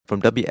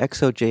From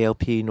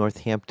WXOJLP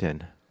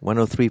Northampton,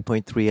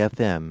 103.3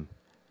 FM,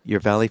 your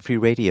Valley Free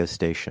radio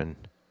station.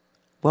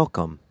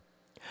 Welcome.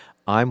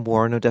 I'm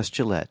Warren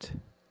Odess-Gillette,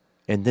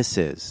 and this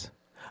is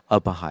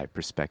A Baha'i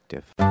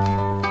Perspective.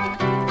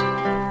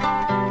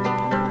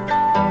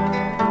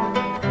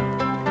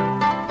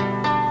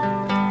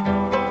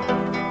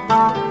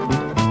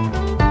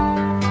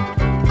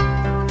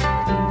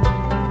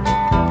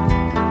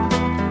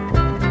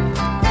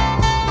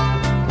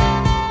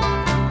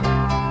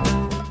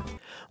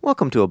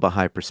 Welcome to A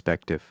Baha'i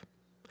Perspective.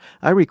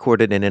 I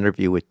recorded an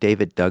interview with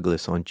David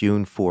Douglas on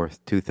June 4th,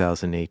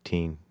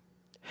 2018.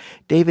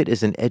 David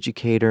is an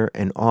educator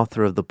and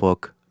author of the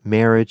book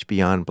Marriage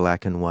Beyond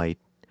Black and White,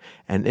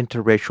 an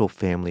interracial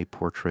family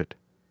portrait.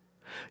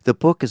 The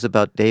book is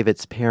about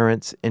David's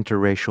parents'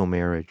 interracial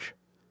marriage.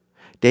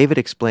 David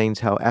explains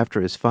how after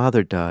his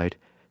father died,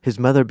 his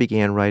mother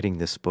began writing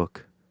this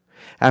book.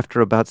 After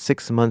about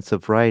 6 months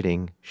of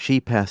writing, she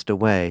passed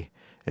away,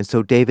 and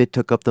so David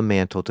took up the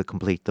mantle to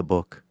complete the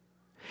book.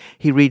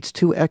 He reads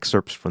 2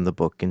 excerpts from the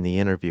book in the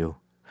interview,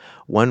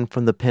 one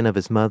from the pen of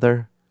his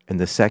mother, and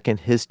the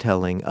second his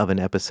telling of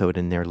an episode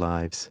in their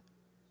lives.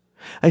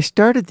 I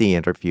started the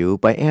interview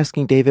by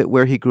asking David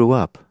where he grew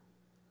up,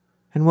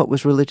 and what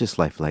was religious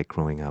life like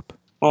growing up.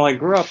 Well, I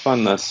grew up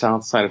on the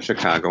south side of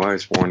Chicago. I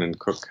was born in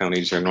Cook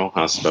County General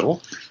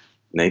Hospital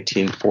in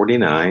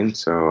 1849,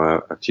 so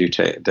a few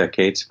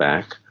decades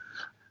back.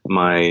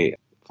 My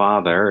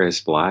father is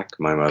black,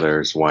 my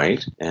mother is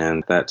white,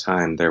 and at that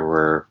time there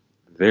were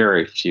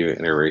very few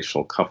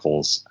interracial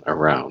couples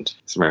around.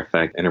 As a matter of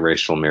fact,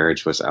 interracial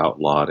marriage was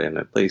outlawed in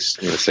at least,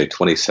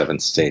 27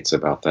 states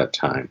about that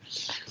time.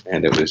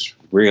 And it was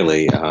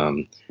really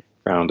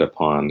frowned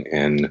upon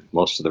in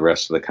most of the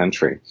rest of the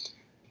country.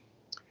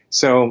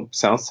 So,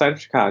 south side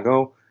of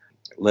Chicago,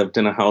 lived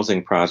in a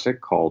housing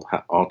project called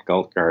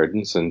Altgalt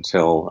Gardens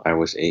until I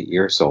was 8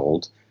 years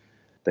old.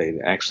 They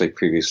actually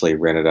previously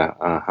rented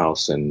a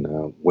house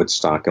in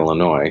Woodstock,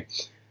 Illinois.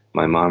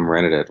 My mom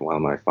rented it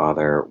while my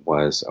father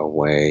was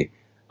away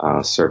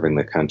serving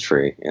the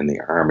country in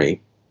the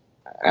Army.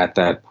 At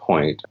that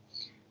point,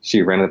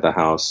 she rented the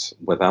house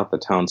without the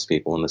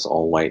townspeople in this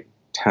all-white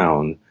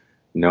town,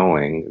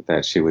 knowing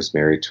that she was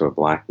married to a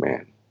black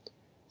man.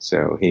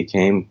 So he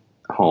came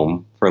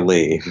home for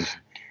leave.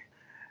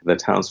 The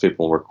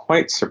townspeople were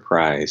quite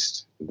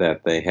surprised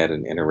that they had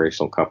an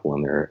interracial couple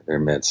in their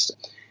midst.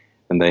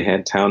 And they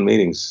had town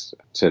meetings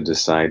to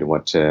decide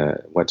what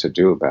to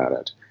do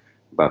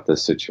about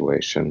this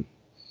situation.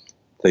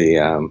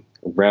 The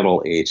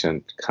rental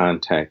agent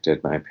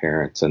contacted my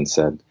parents and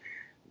said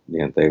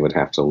they would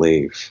have to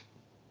leave.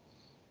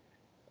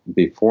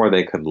 Before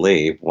they could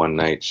leave, one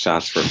night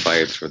shots were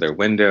fired through their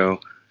window.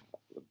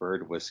 The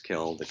bird was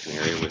killed, the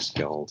canary was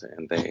killed,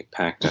 and they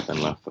packed up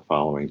and left the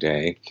following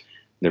day.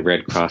 The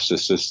Red Cross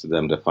assisted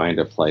them to find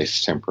a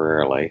place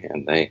temporarily,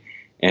 and they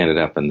ended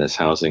up in this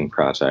housing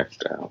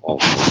project,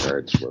 Altgalt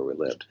Gardens, where we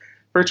lived.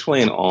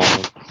 Virtually an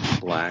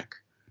all-black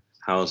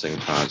housing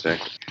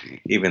project,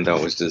 even though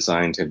it was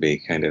designed to be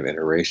kind of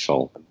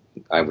interracial.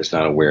 I was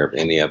not aware of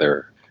any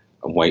other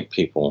white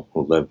people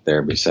who lived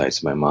there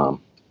besides my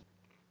mom.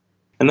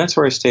 And that's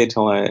where I stayed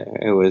till I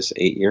was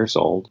 8 years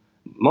old.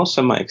 Most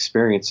of my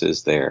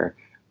experiences there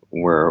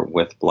were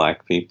with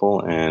black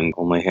people and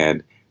only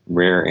had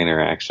rare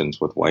interactions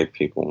with white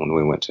people when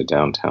we went to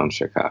downtown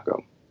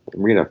Chicago.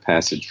 I'll read a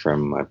passage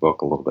from my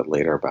book a little bit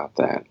later about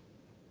that.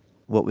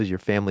 What was your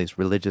family's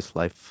religious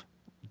life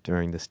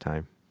during this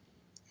time?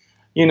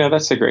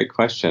 That's a great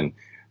question.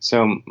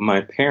 So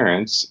my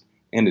parents,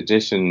 in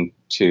addition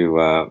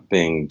to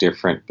being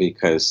different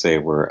because they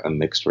were a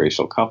mixed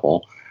racial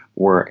couple,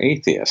 were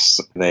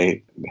atheists.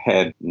 They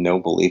had no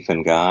belief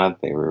in God.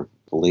 They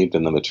believed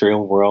in the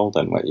material world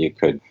and what you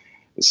could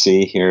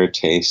see, hear,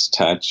 taste,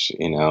 touch,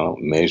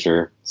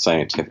 measure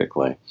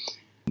scientifically.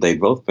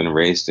 They'd both been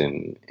raised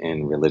in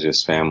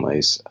religious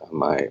families.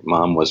 My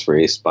mom was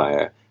raised by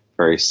a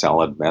very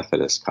solid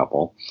Methodist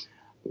couple.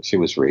 She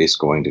was raised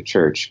going to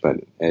church, but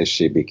as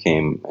she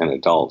became an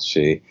adult,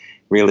 she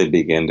really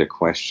began to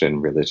question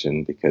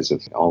religion because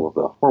of all of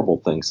the horrible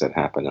things that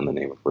happened in the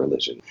name of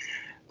religion.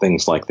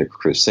 Things like the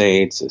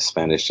Crusades, the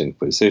Spanish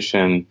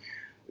Inquisition.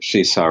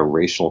 She saw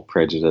racial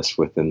prejudice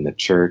within the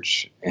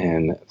church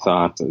and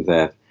thought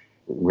that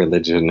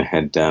religion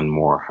had done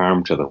more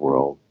harm to the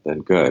world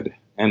than good.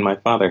 And my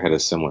father had a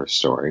similar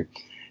story.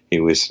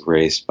 He was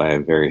raised by a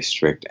very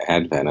strict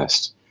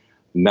Adventist.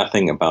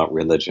 Nothing about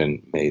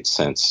religion made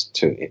sense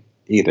to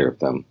either of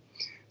them.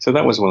 So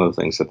that was one of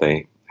the things that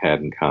they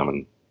had in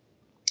common.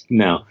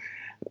 Now,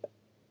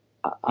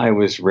 I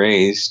was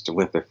raised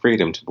with the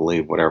freedom to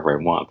believe whatever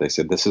I want. They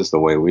said, this is the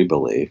way we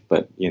believe,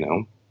 but,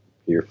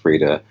 you're free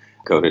to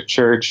go to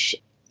church.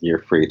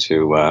 You're free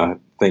to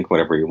think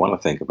whatever you want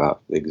to think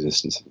about the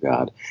existence of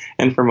God.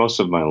 And for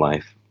most of my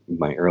life,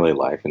 my early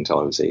life until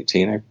I was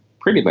 18, I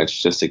pretty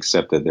much just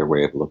accepted their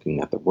way of looking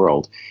at the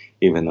world,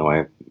 even though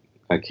I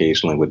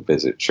occasionally would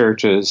visit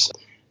churches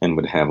and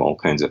would have all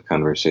kinds of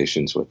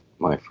conversations with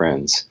my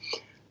friends.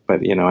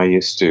 But, I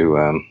used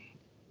to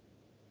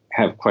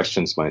have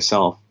questions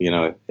myself.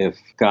 If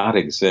God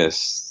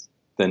exists,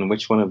 then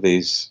which one of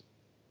these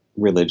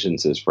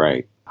religions is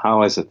right?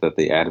 How is it that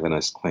the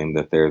Adventists claim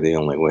that they're the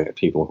only way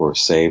people who are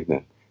saved,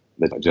 and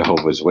the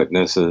Jehovah's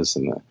Witnesses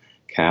and the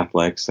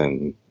Catholics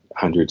and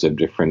hundreds of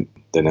different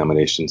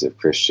denominations of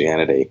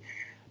Christianity?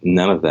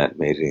 None of that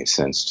made any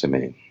sense to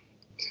me.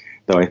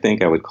 Though I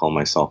think I would call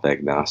myself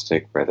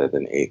agnostic rather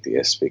than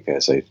atheist,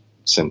 because I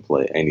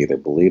neither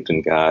believed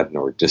in God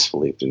nor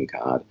disbelieved in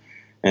God,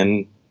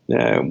 and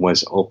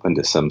was open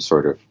to some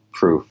sort of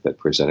proof that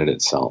presented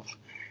itself.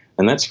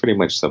 And that's pretty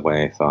much the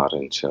way I thought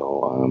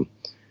until,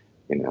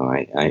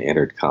 I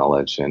entered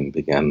college and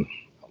began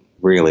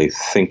really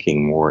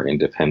thinking more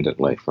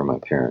independently from my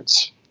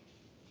parents.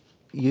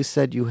 You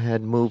said you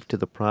had moved to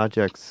the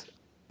projects.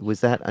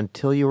 Was that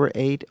until you were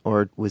 8,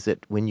 or was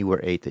it when you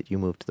were 8 that you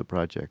moved to the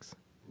projects?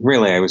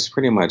 Really, I was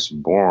pretty much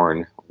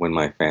born when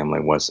my family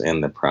was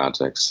in the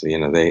projects.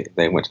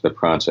 They went to the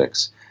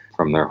projects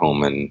from their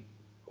home in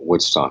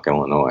Woodstock,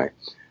 Illinois,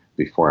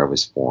 before I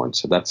was born.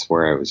 So that's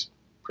where I was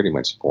pretty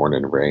much born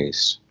and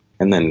raised.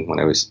 And then when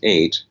I was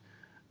 8,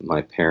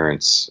 my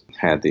parents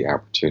had the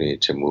opportunity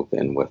to move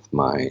in with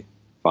my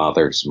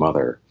father's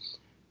mother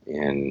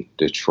in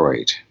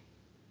Detroit.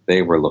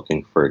 They were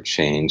looking for a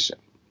change.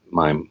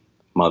 My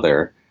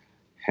mother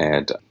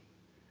had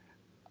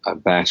a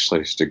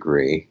bachelor's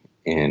degree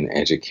in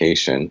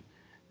education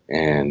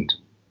and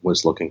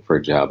was looking for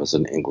a job as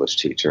an English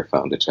teacher,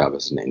 found a job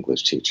as an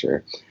English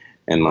teacher.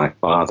 And my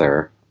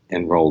father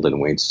enrolled in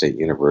Wayne State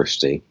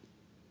University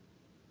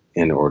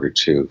in order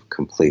to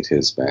complete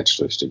his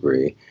bachelor's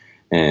degree.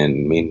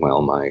 And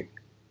meanwhile, my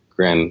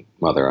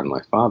grandmother on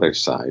my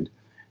father's side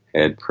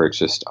had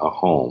purchased a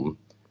home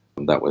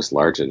that was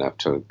large enough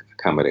to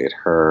accommodate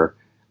her,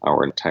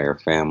 our entire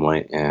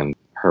family, and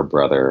her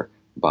brother,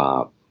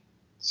 Bob.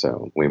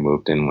 So we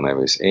moved in when I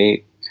was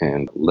 8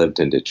 and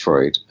lived in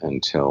Detroit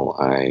until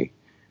I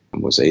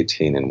was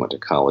 18 and went to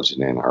college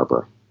in Ann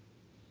Arbor.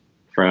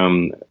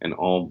 From an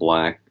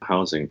all-black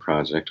housing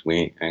project,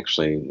 we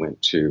actually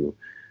went to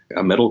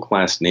a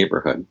middle-class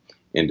neighborhood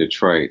in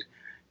Detroit.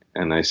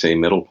 And I say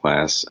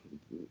middle-class,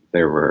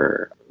 there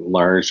were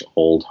large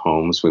old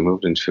homes. We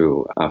moved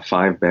into a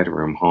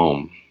 5-bedroom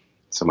home.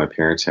 So my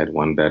parents had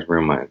 1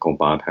 bedroom, my Uncle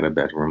Bob had a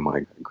bedroom,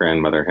 my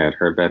grandmother had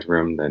her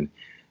bedroom, then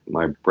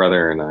my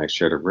brother and I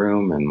shared a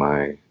room, and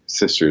my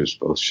sisters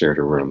both shared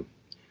a room.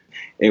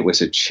 It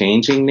was a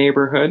changing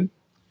neighborhood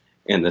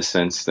in the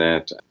sense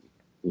that,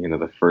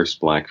 the first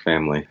black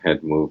family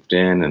had moved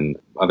in, and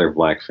other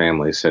black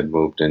families had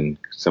moved in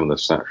some of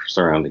the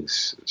surrounding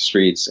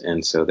streets.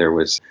 And so there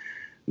was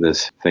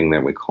this thing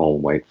that we call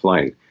white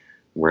flight,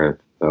 where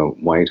the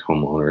white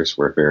homeowners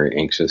were very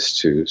anxious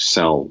to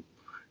sell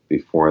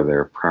before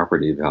their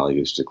property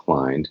values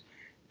declined.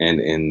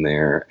 And in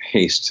their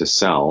haste to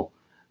sell,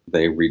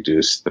 they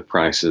reduced the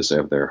prices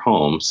of their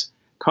homes,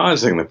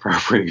 causing the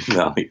property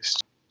values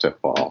to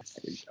fall.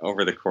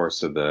 Over the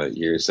course of the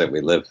years that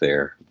we lived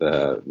there,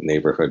 the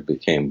neighborhood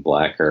became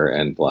blacker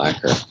and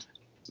blacker.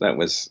 That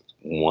was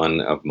one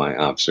of my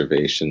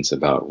observations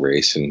about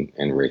race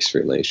and race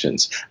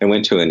relations. I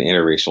went to an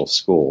interracial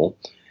school.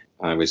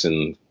 I was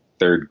in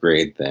 3rd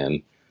grade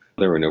then.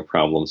 There were no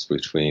problems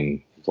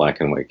between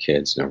black and white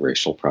kids, no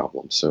racial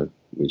problems. So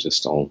we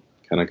just all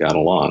kind of got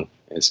along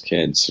as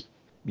kids.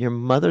 Your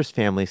mother's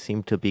family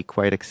seemed to be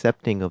quite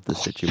accepting of the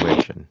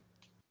situation.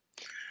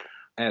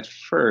 At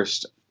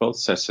first, both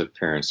sets of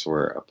parents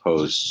were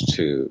opposed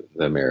to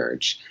the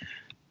marriage,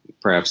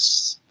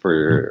 perhaps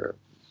for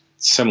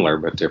similar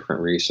but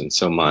different reasons.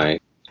 So my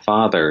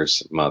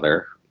father's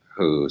mother,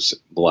 who's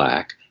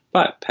black,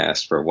 but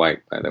passed for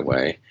white, by the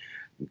way,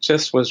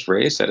 just was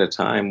raised at a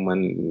time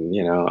when,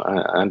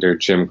 under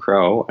Jim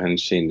Crow, and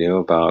she knew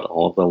about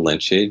all the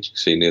lynchage.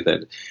 She knew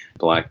that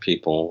black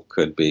people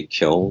could be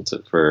killed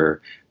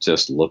for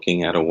just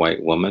looking at a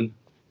white woman,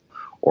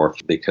 or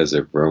because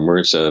of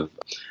rumors of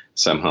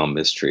somehow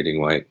mistreating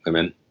white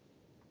women.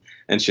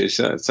 And she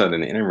said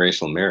an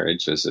interracial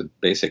marriage is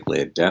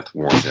basically a death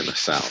warrant in the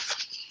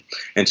South.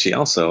 And she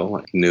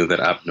also knew that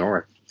up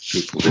north,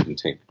 people didn't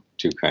take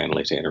too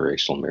kindly to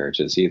interracial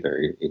marriages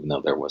either, even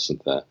though there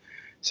wasn't the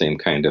same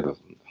kind of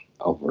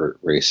overt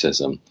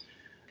racism.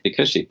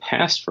 Because she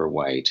passed for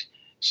white,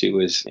 she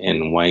was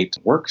in white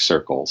work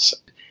circles.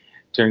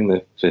 During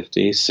the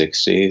 50s,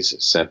 60s,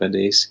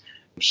 70s,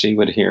 she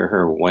would hear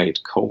her white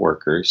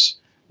coworkers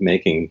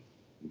making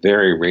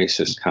very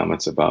racist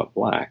comments about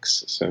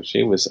blacks. So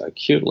she was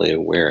acutely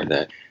aware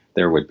that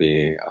there would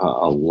be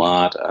a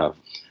lot of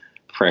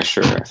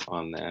pressure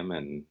on them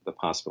and the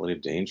possibility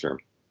of danger.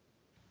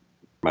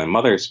 My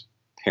mother's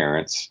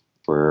parents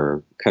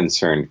were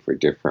concerned for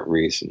different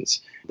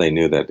reasons. They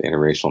knew that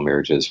interracial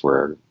marriages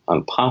were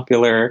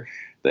unpopular,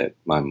 that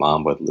my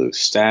mom would lose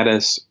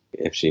status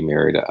if she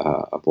married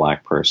a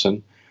black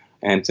person.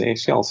 And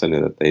she also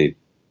knew that they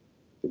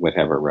would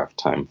have a rough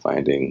time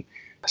finding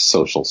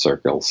social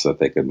circles that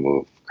they could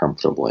move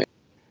comfortably.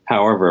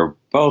 However,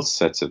 both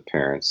sets of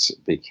parents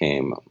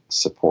became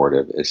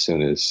supportive as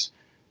soon as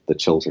the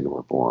children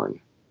were born.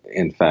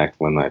 In fact,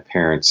 when my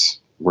parents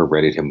were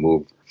ready to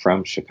move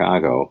from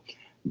Chicago,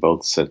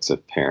 both sets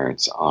of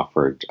parents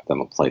offered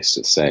them a place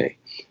to stay.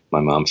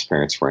 My mom's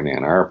parents were in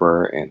Ann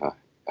Arbor,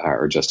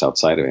 or just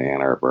outside of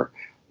Ann Arbor,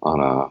 on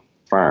a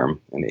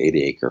farm, an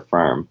 80-acre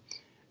farm,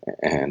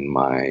 and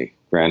my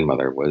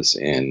grandmother was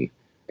in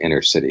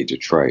inner city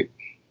Detroit.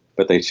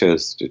 But they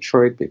chose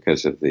Detroit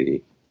because of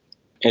the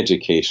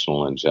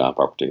educational and job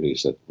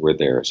opportunities that were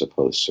there as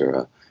opposed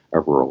to a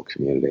rural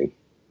community.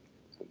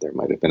 There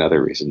might have been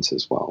other reasons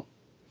as well.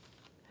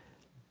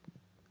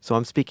 So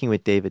I'm speaking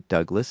with David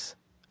Douglas,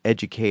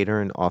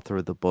 educator and author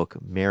of the book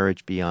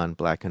Marriage Beyond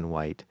Black and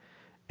White,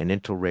 an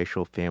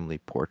interracial family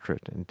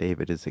portrait. And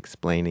David is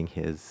explaining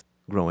his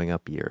growing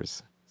up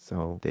years.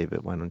 So,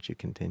 David, why don't you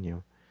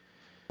continue?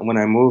 When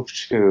I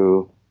moved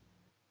to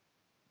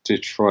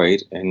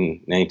Detroit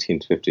in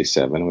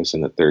 1957, I was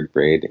in the third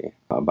grade,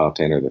 about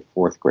to enter the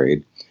fourth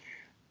grade.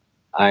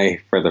 I,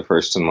 for the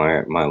first in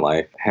my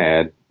life,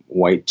 had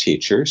white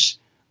teachers,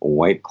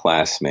 white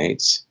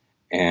classmates,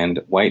 and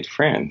white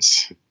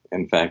friends.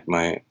 In fact,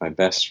 my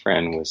best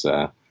friend was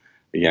a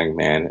young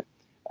man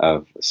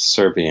of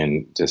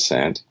Serbian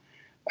descent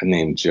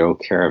named Joe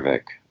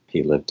Karavik.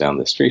 He lived down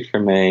the street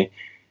from me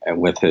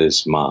with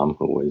his mom,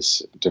 who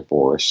was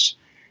divorced.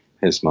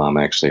 His mom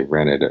actually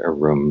rented a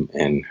room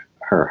in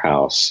her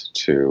house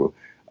to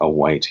a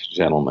white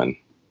gentleman.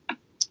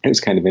 It was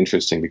kind of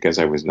interesting because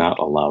I was not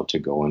allowed to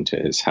go into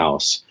his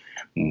house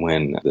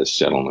when this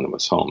gentleman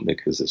was home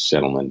because this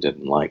gentleman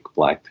didn't like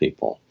black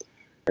people.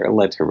 It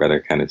led to a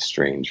rather kind of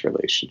strange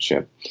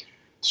relationship.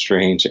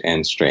 Strange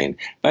and strained.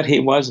 But he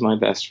was my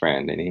best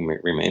friend, and he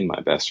remained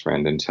my best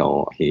friend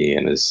until he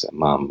and his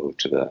mom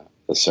moved to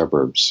the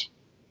suburbs.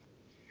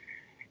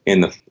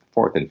 In the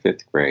fourth and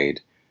fifth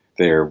grade,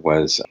 there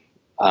was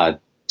a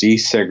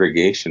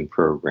desegregation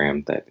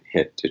program that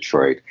hit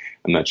Detroit.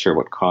 I'm not sure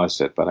what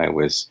caused it, but I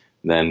was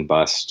then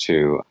bused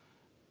to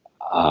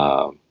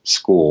a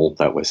school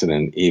that was in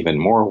an even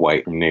more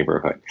white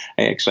neighborhood.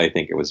 I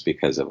think it was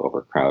because of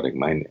overcrowding.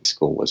 My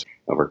school was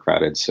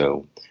overcrowded,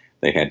 so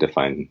they had to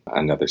find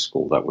another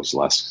school that was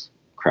less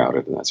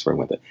crowded, and that's where I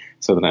went.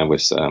 So then I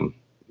was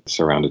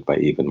surrounded by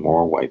even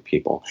more white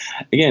people.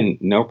 Again,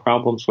 no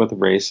problems with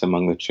race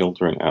among the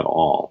children at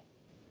all.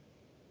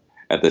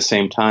 At the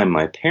same time,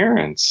 my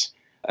parents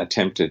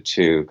attempted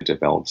to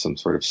develop some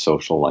sort of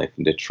social life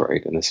in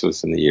Detroit, and this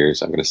was in the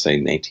years, I'm going to say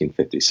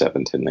 1957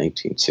 to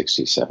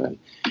 1967.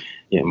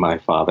 My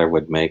father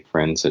would make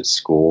friends at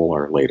school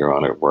or later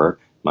on at work.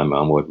 My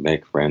mom would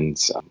make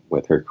friends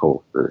with her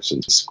coworkers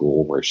in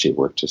school where she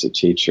worked as a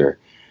teacher,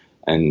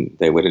 and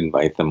they would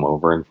invite them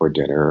over and for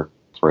dinner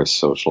for a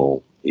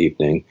social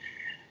evening.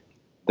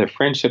 Their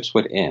friendships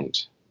would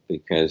end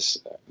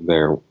because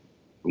their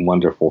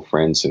wonderful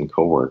friends and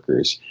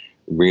coworkers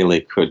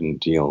really couldn't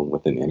deal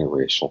with an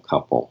interracial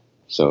couple.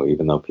 So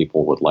even though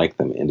people would like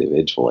them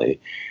individually,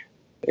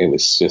 it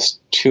was just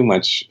too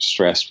much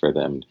stress for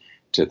them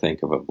to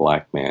think of a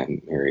black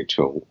man married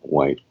to a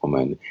white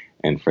woman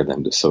and for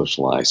them to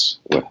socialize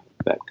with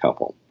that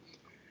couple.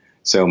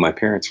 So my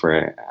parents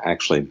were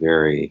actually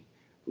very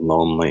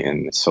lonely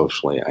and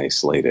socially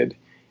isolated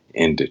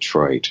in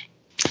Detroit,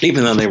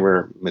 even though they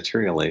were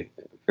materially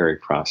very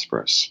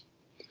prosperous.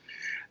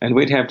 And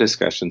we'd have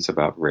discussions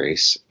about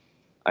race.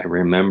 I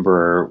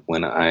remember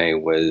when I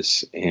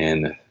was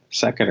in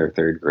second or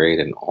third grade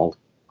in Alt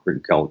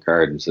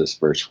Gardens, this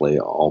virtually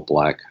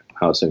all-black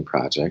housing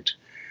project,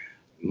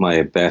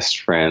 my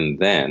best friend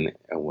then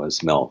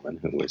was Melvin,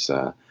 who was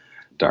a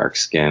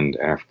dark-skinned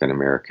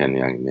African-American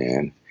young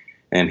man.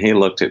 And he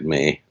looked at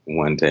me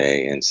one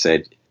day and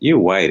said, "You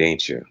white,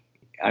 ain't you?"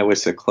 I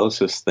was the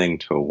closest thing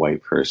to a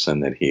white person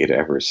that he had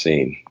ever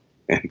seen.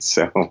 And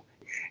so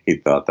he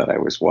thought that I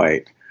was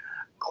white.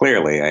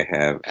 Clearly, I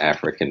have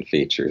African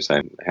features.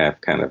 I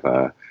have kind of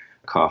a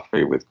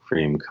coffee with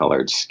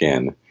cream-colored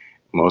skin.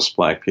 Most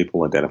black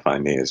people identify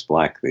me as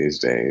black these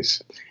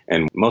days.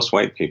 And most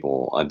white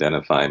people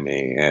identify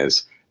me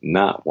as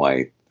not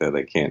white, though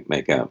they can't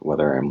make out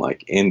whether I'm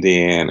like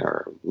Indian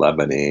or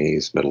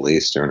Lebanese, Middle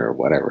Eastern or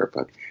whatever,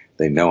 but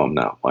they know I'm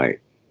not white.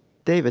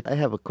 David, I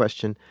have a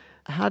question.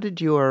 How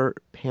did your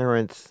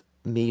parents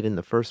meet in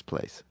the first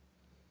place?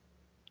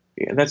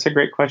 Yeah, that's a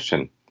great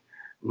question.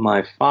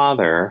 My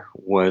father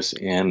was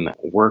in a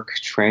work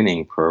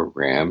training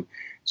program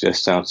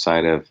just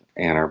outside of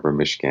Ann Arbor,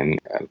 Michigan,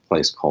 at a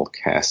place called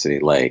Cassidy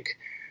Lake.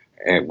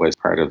 It was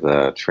part of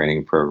the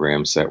training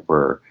programs that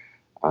were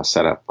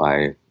set up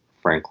by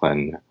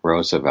Franklin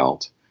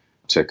Roosevelt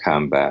to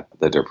combat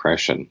the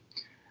Depression.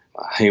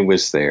 He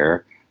was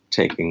there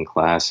taking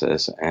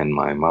classes, and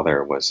my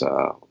mother was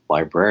a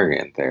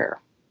librarian there.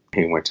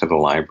 He went to the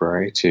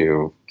library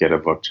to get a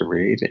book to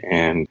read,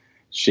 and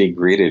she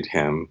greeted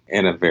him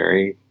in a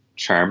very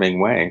charming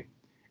way.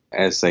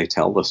 As they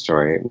tell the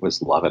story, it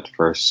was love at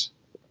first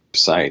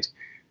sight.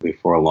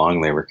 Before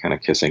long, they were kind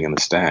of kissing in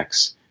the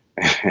stacks.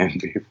 And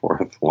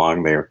before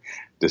long, they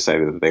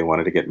decided that they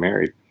wanted to get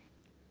married.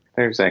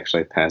 There's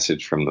actually a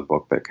passage from the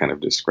book that kind of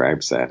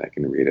describes that. I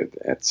can read it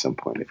at some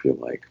point if you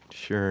like.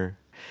 Sure.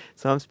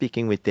 So I'm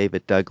speaking with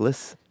David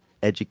Douglas,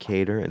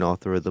 educator and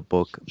author of the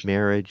book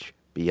Marriage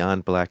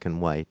Beyond Black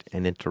and White,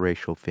 an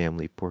interracial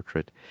family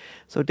portrait.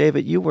 So,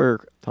 David, you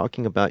were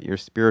talking about your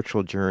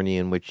spiritual journey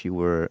in which you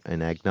were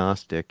an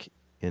agnostic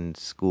in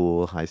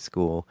school, high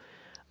school,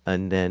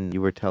 and then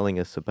you were telling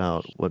us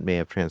about what may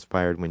have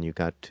transpired when you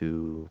got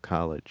to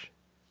college.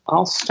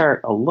 I'll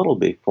start a little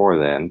before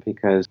then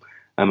because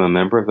I'm a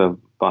member of the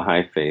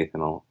Baha'i faith,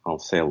 and I'll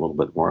say a little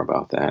bit more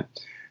about that.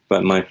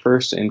 But my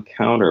first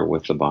encounter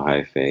with the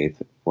Baha'i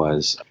faith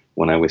was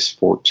when I was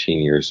 14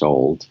 years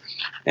old,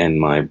 and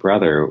my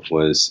brother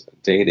was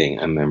dating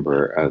a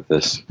member of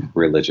this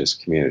religious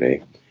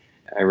community.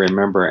 I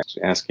remember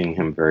asking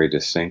him very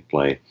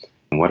distinctly,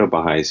 what do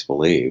Baha'is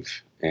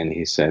believe? And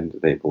he said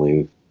they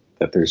believe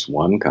that there's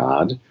one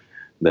God,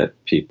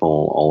 that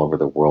people all over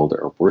the world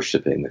are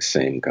worshiping the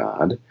same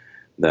God,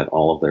 that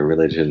all of their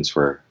religions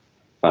were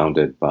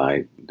founded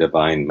by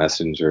divine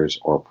messengers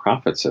or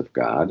prophets of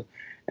God,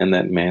 and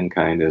that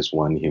mankind is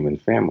one human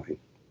family.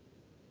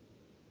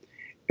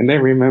 And I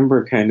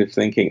remember kind of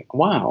thinking,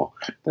 wow,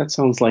 that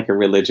sounds like a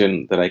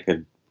religion that I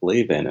could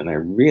believe in, and I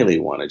really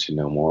wanted to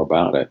know more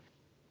about it.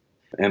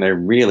 And I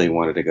really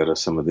wanted to go to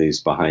some of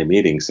these Baha'i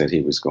meetings that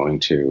he was going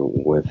to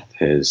with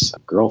his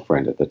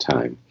girlfriend at the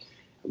time.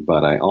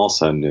 But I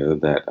also knew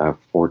that a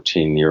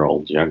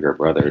 14-year-old younger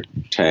brother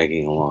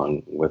tagging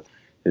along with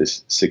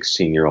his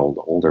 16-year-old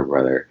older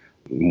brother,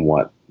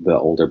 what the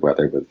older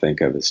brother would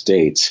think of as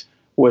dates,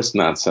 was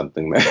not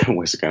something that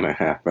was going to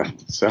happen.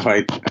 So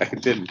I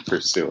didn't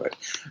pursue it.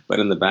 But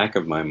in the back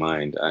of my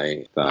mind,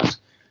 I thought,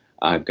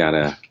 I've got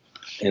to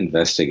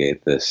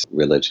investigate this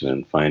religion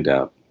and find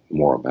out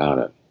more about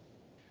it.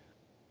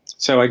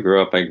 So I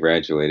grew up, I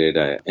graduated,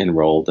 I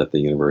enrolled at the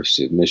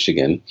University of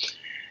Michigan,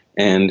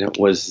 and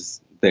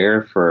was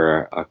there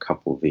for a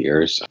couple of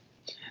years.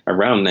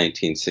 Around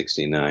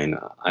 1969,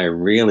 I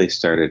really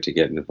started to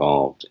get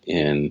involved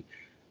in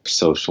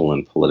social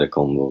and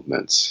political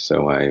movements.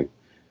 So I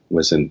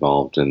was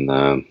involved in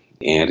the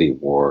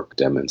anti-war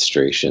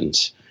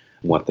demonstrations,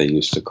 what they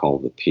used to call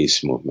the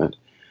peace movement.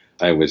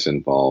 I was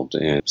involved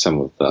in some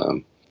of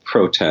the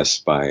protests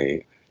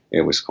by,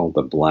 it was called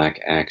the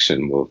Black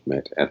Action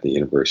Movement at the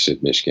University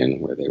of Michigan,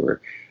 where they were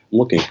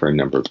looking for a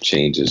number of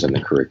changes in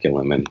the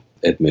curriculum and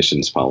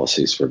admissions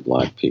policies for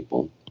Black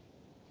people.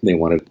 They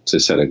wanted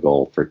to set a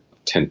goal for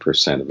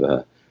 10% of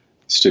the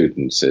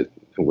students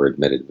who were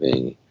admitted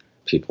being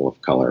people of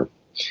color.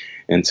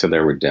 And so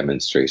there were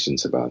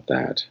demonstrations about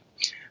that.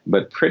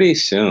 But pretty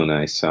soon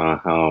I saw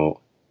how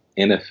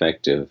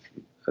ineffective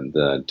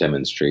the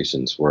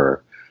demonstrations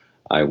were.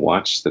 I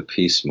watched the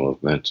peace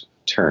movement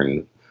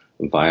turn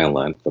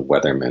violent. The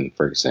weathermen,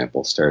 for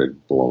example,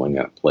 started blowing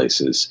up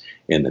places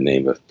in the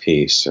name of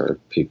peace, or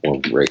people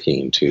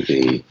breaking into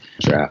the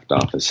draft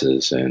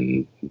offices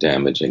and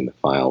damaging the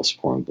files,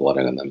 pouring blood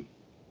on them,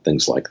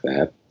 things like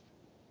that.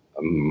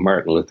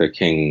 Martin Luther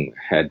King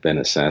had been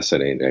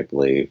assassinated, I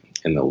believe,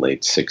 in the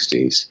late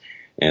 60s,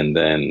 and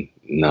then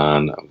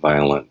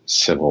non-violent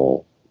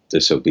civil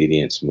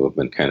disobedience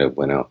movement kind of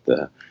went out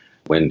the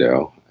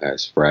window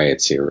as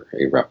riots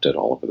erupted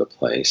all over the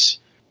place.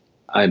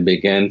 I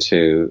began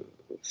to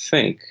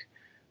think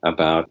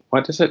about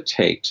what does it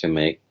take to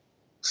make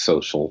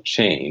social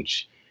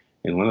change.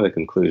 And one of the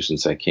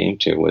conclusions I came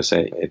to was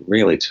that it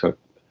really took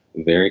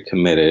very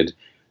committed,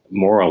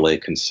 morally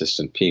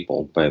consistent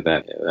people. By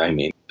that, I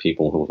mean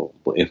people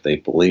who, if they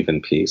believe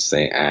in peace,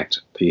 they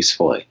act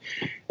peacefully.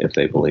 If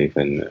they believe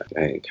in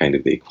kind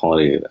of the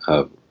equality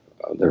of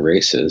the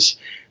races,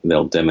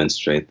 they'll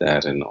demonstrate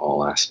that in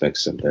all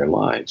aspects of their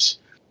lives.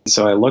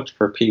 So I looked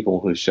for people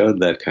who showed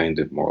that kind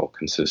of moral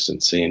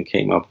consistency and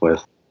came up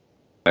with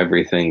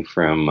everything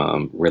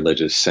from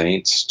religious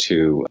saints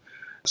to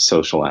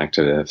social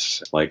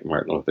activists like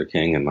Martin Luther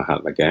King and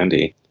Mahatma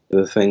Gandhi.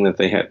 The thing that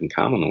they had in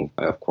common,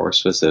 of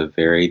course, was a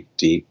very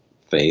deep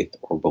faith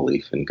or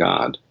belief in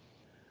God.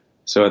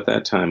 So at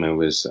that time, I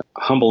was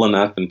humble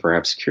enough and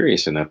perhaps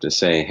curious enough to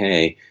say,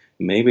 hey,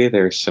 maybe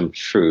there's some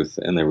truth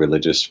in the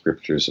religious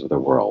scriptures of the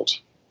world.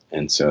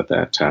 And so at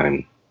that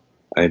time,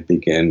 I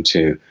began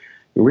to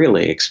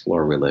really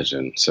explore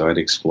religion. So I'd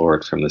explore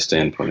it from the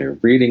standpoint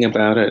of reading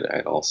about it.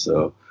 I'd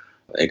also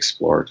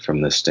explore it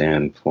from the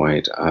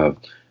standpoint of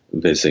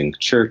visiting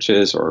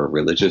churches or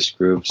religious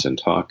groups and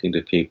talking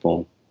to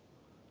people.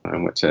 I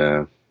went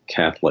to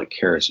Catholic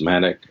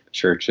charismatic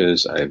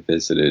churches. I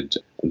visited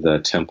the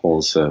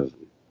temples of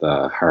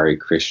the Hare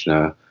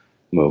Krishna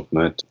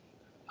movement.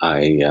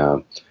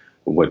 I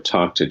would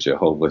talk to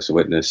Jehovah's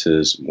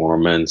Witnesses,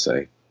 Mormons.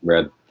 I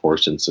read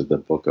portions of the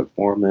Book of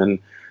Mormon.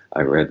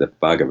 I read the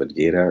Bhagavad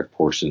Gita,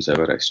 portions of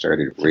it. I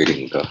started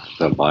reading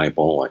the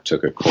Bible. I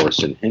took a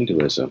course in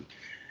Hinduism.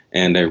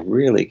 And I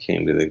really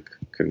came to the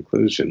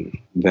conclusion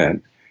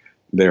that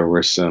there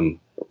were some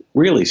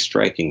really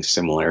striking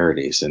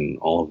similarities in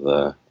all of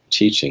the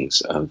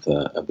teachings of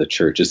the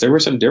churches. There were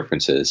some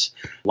differences,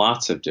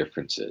 lots of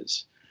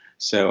differences.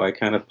 So I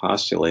kind of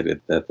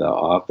postulated that the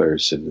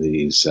authors of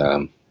these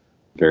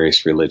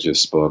various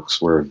religious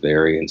books were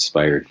very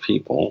inspired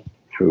people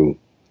who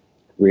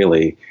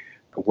really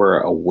were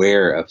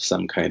aware of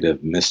some kind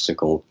of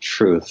mystical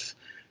truth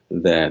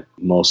that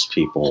most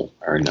people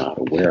are not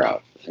aware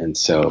of. And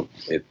so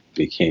it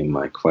became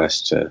my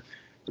quest to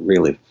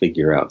really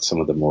figure out some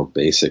of the more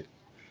basic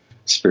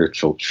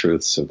spiritual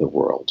truths of the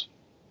world.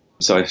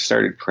 So I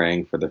started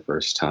praying for the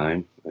first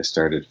time. I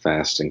started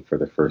fasting for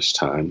the first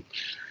time.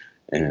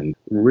 And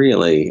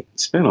really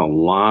spent a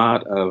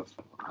lot of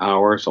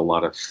hours, a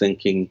lot of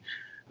thinking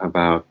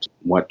about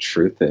what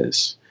truth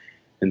is.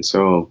 And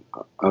so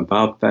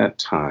about that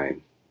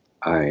time,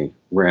 I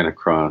ran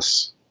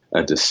across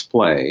a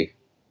display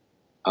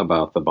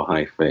about the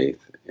Baha'i faith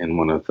in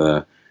one of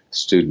the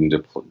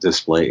student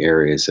display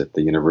areas at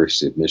the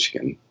University of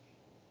Michigan.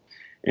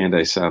 And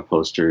I saw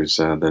posters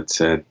that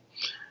said,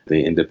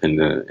 the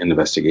independent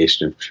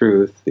investigation of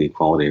truth, the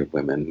equality of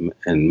women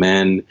and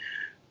men,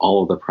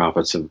 all of the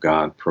prophets of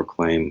God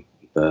proclaim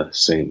the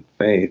same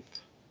faith.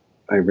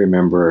 I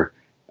remember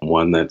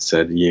one that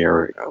said,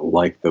 "You're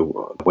like the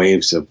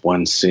waves of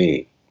one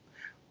sea,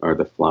 or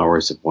the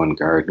flowers of one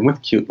garden,"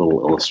 with cute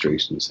little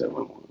illustrations that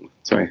went along.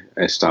 So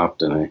I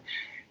stopped and I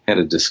had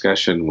a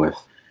discussion with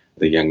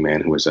the young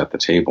man who was at the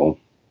table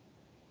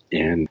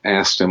and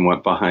asked him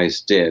what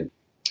Baha'is did.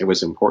 It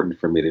was important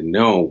for me to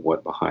know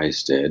what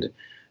Baha'is did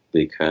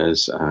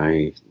because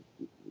I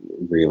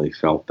really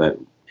felt that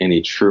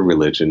any true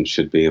religion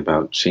should be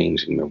about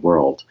changing the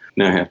world.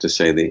 Now, I have to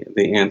say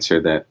the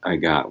answer that I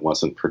got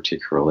wasn't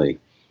particularly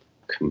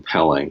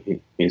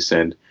compelling. He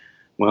said,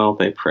 well,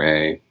 they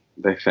pray,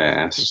 they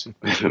fast,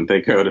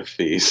 they go to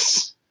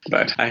feasts.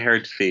 But I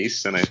heard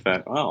feasts, and I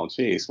thought, oh,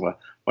 geez, what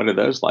are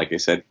those like? He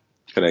said,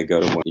 could I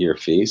go to one of your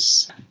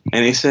feasts?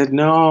 And he said,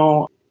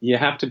 no, you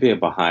have to be a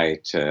Baha'i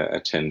to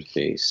attend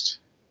feast.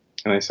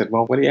 And I said,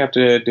 well, what do you have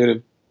to do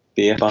to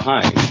be a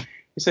Baha'i?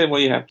 He said,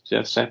 well, you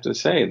just have to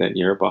say that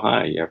you're a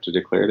Baha'i. You have to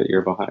declare that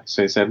you're a Baha'i.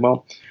 So he said,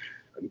 well,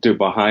 do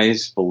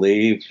Baha'is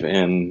believe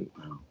in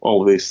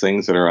all of these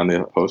things that are on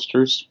the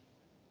posters?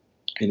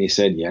 And he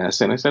said,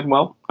 yes. And I said,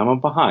 well, I'm a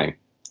Baha'i.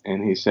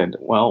 And he said,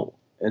 well,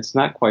 it's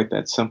not quite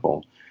that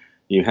simple.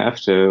 You have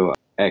to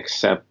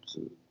accept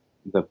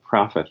the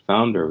prophet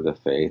founder of the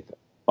faith,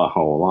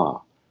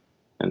 Baha'u'llah.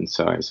 And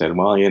so I said,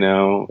 well,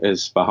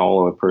 is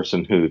Baha'u'llah a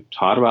person who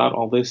taught about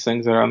all these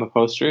things that are on the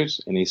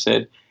posters? And he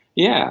said,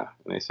 yeah.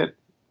 And I said,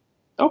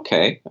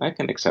 okay, I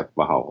can accept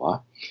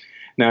Baha'u'llah.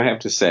 Now, I have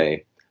to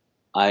say,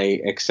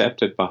 I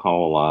accepted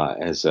Baha'u'llah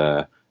as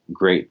a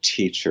great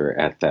teacher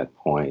at that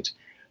point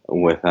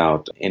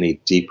without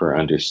any deeper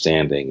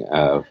understanding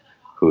of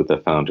who the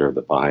founder of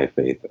the Baha'i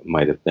faith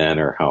might have been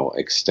or how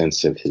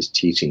extensive his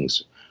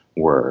teachings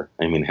were.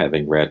 I mean,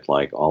 having read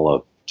like all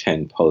of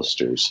 10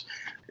 posters.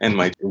 And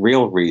my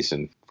real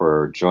reason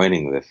for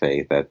joining the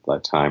faith at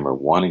that time or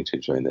wanting to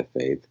join the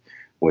faith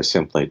was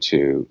simply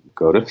to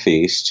go to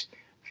feast,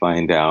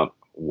 find out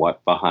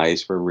what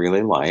Baha'is were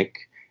really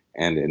like,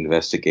 and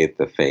investigate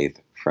the faith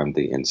from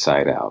the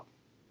inside out.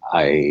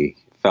 I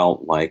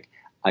felt like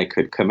I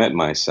could commit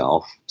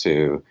myself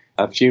to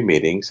a few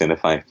meetings, and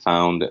if I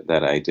found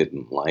that I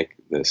didn't like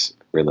this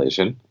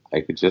religion,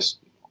 I could just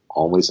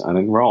always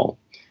unenroll.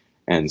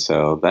 And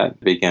so that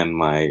began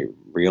my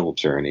real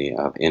journey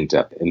of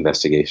in-depth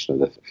investigation of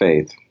the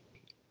faith.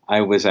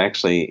 I was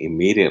actually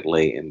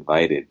immediately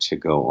invited to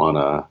go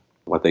on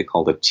what they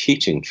called a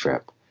teaching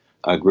trip.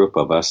 A group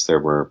of us, there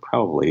were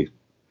probably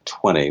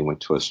 20,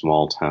 went to a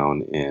small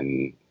town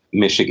in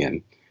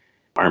Michigan.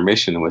 Our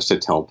mission was to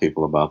tell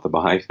people about the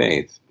Baha'i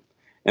faith.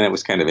 And it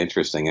was kind of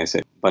interesting. I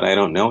said, but I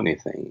don't know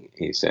anything.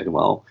 He said,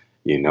 well,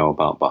 you know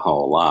about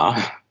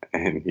Baha'u'llah,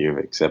 and you've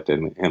accepted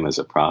him as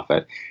a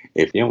prophet.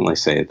 If you only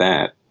say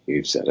that,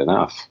 you've said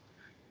enough.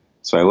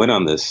 So I went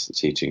on this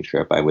teaching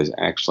trip. I was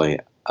actually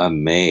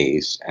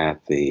amazed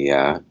at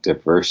the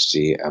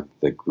diversity of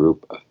the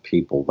group of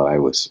people that I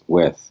was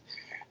with.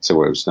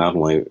 So it was not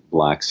only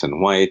blacks and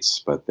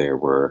whites, but there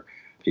were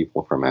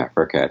people from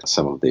Africa at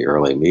some of the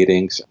early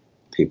meetings,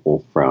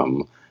 people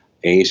from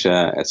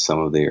Asia at some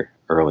of the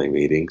early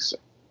meetings.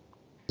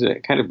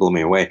 It kind of blew me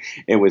away.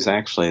 It was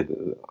actually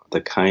the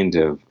kind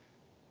of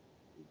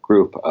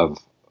group of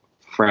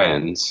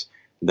friends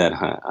that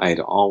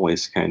I'd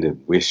always kind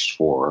of wished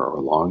for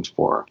or longed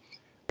for.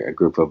 A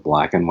group of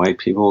black and white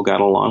people who got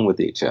along with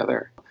each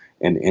other.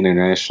 An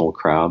international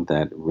crowd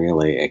that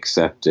really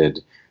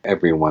accepted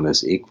everyone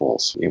as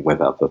equals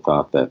without the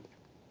thought that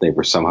they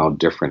were somehow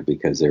different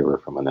because they were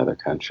from another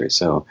country.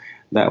 So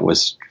that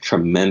was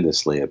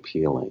tremendously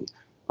appealing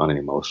on an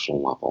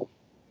emotional level.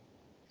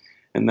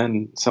 And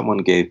then someone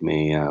gave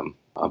me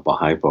a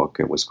Baha'i book.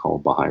 It was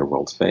called Baha'i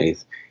World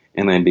Faith.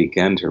 And I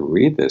began to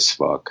read this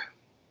book.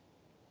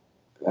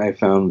 I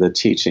found the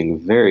teaching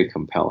very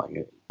compelling.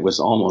 It was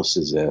almost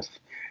as if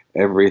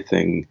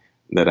everything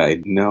that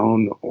I'd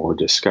known or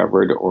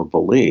discovered or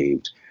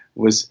believed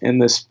was in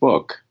this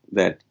book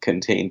that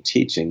contained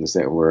teachings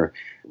that were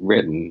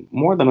written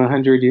more than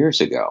 100 years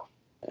ago.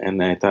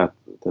 And I thought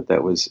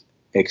that was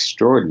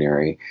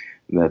extraordinary,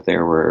 that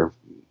there were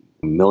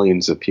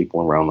millions of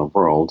people around the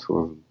world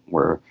who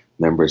were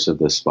members of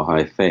this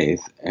Baha'i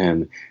faith,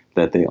 and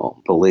that they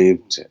all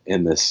believed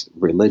in this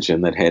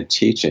religion that had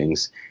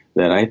teachings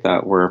that I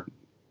thought were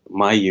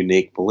my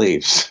unique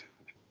beliefs.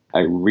 I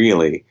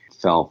really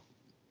felt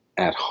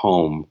at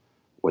home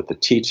with the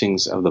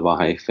teachings of the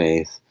Baha'i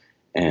faith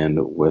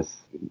and with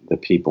the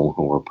people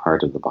who were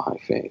part of the Baha'i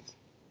faith.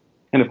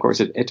 And of course,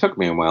 it took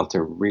me a while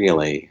to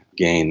really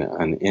gain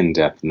an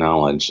in-depth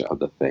knowledge of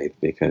the faith,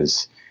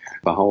 because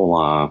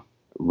Baha'u'llah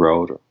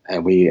wrote,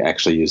 and we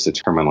actually use the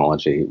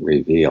terminology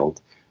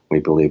revealed. We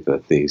believe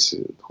that these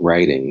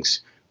writings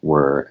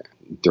were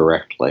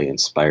directly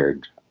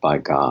inspired by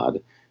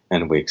God,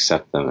 and we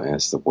accept them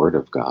as the Word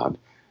of God.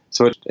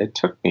 So it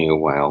took me a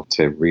while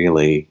to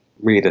really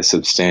read a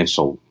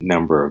substantial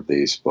number of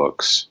these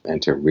books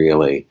and to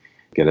really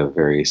get a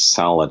very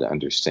solid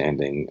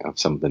understanding of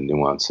some of the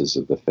nuances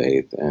of the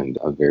faith and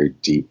a very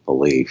deep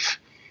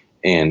belief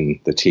in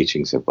the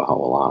teachings of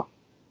Baha'u'llah.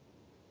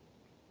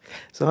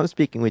 So I'm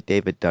speaking with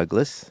David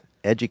Douglas,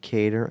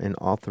 educator and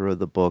author of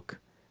the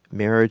book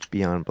Marriage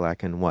Beyond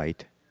Black and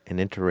White, an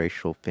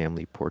Interracial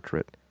Family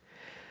Portrait.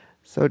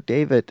 So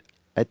David,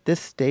 at this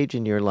stage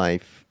in your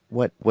life,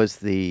 what was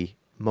the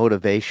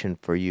motivation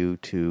for you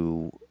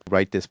to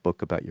write this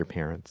book about your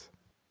parents?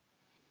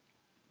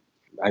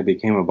 I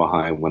became a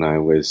Baha'i when I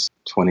was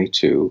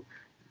 22,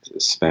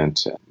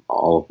 spent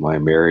all of my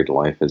married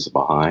life as a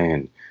Baha'i,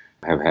 and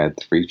have had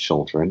 3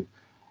 children.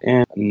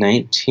 In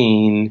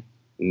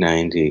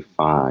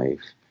 1995,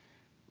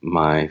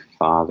 my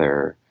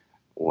father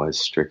was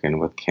stricken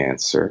with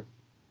cancer,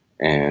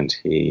 and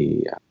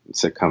he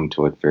succumbed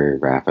to it very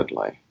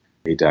rapidly.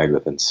 He died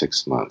within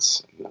 6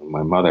 months.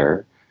 My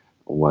mother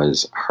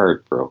was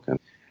heartbroken.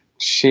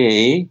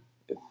 She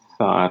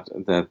thought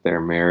that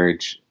their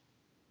marriage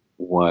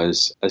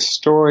was a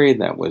story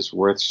that was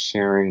worth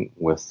sharing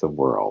with the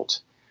world.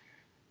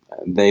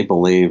 They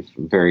believe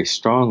very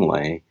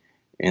strongly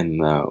in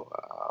the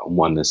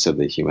oneness of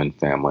the human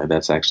family.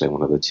 That's actually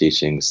one of the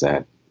teachings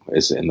that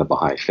is in the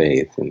Baha'i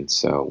faith. And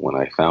so when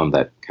I found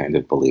that kind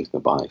of belief in the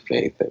Baha'i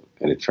faith, it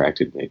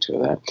attracted me to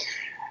that.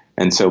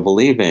 And so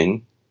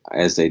believing,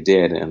 as they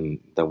did,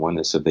 in the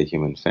oneness of the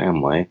human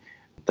family,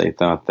 they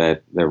thought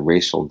that the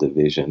racial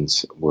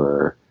divisions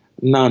were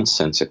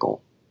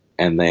nonsensical.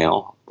 And they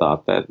all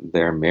thought that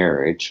their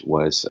marriage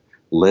was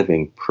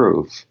living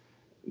proof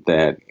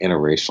that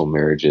interracial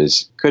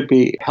marriages could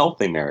be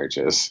healthy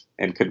marriages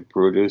and could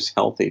produce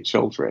healthy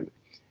children.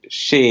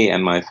 She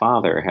and my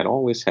father had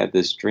always had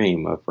this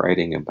dream of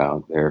writing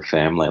about their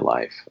family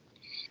life.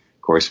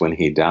 Of course, when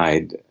he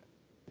died,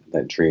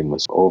 that dream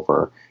was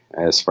over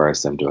as far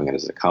as them doing it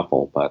as a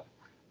couple, but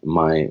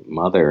my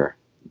mother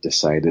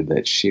decided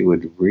that she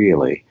would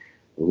really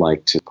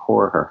like to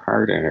pour her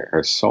heart and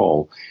her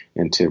soul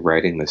into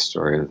writing the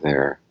story of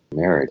their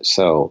marriage.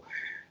 So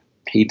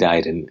he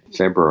died in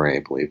February,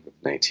 I believe, of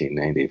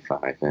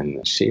 1995,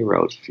 and she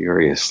wrote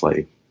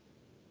furiously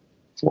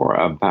for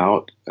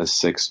about a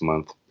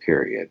 6-month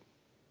period,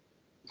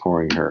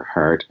 pouring her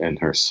heart and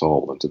her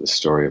soul into the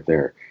story of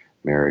their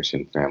marriage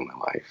and family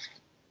life.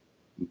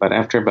 But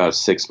after about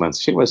 6 months,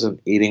 she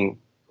wasn't eating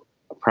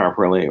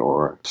properly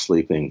or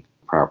sleeping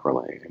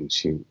properly, and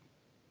she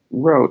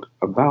wrote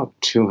about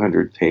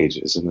 200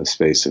 pages in the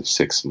space of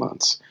 6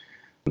 months.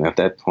 And at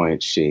that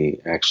point, she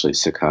actually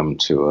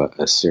succumbed to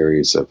a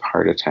series of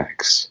heart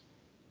attacks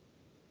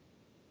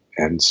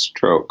and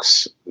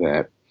strokes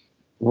that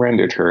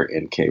rendered her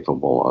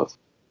incapable of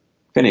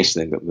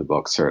finishing the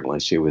book,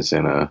 certainly. She was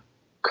in a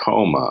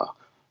coma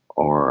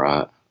or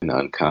an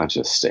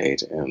unconscious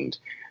state, and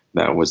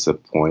that was the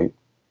point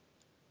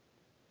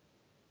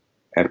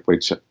at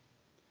which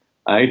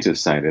I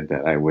decided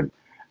that I would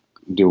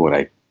do what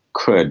I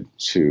could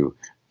to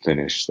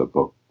finish the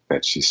book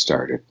that she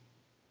started.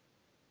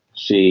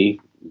 She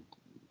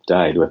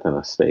died within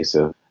a space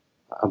of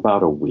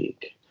about a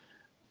week.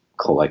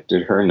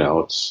 Collected her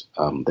notes.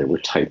 They were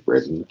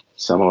typewritten,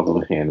 some of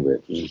them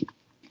handwritten,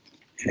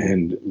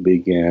 and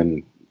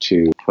began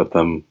to put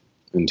them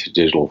into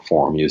digital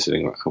form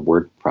using a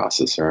word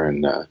processor,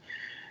 and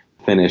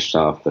finished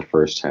off the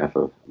first half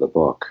of the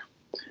book.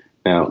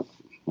 Now,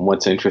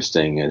 what's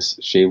interesting is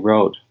she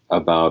wrote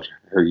about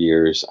her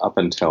years up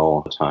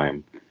until the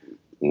time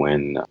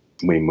when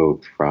we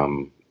moved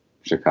from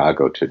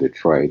Chicago to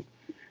Detroit.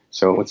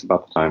 So it's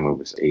about the time I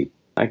was 8.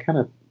 I kind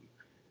of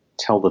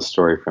tell the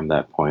story from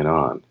that point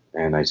on,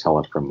 and I tell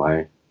it from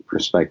my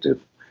perspective.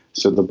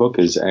 So the book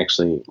is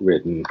actually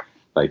written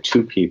by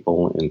 2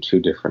 people in 2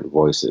 different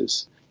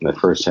voices. The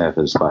first half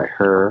is by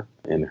her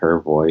in her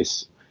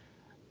voice,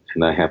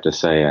 and I have to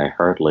say I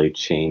hardly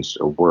changed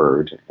a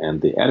word,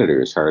 and the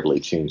editors hardly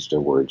changed a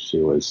word.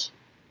 She was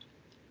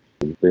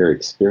a very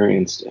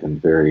experienced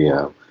and very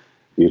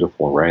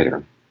beautiful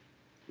writer.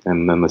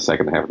 And then the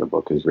second half of the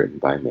book is written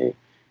by me.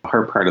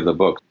 Her part of the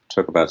book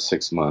took about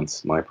 6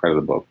 months. My part of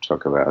the book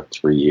took about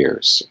 3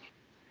 years.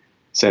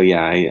 So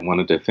yeah, I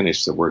wanted to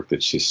finish the work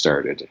that she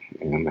started,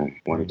 and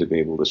I wanted to be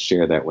able to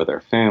share that with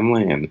our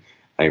family, and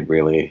I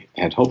really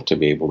had hoped to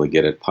be able to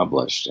get it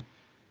published.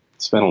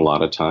 Spent a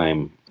lot of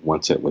time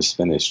once it was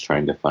finished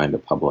trying to find a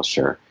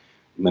publisher.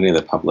 Many of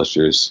the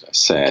publishers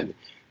said,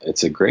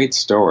 it's a great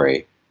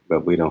story,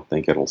 but we don't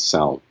think it'll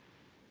sell.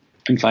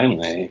 And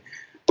finally,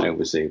 I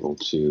was able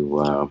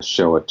to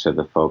show it to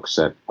the folks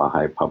at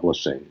Bahá'í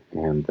Publishing,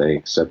 and they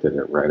accepted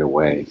it right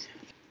away.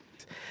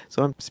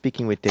 So I'm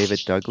speaking with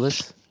David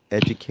Douglas,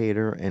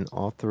 educator and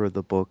author of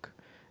the book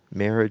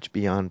Marriage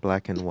Beyond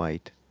Black and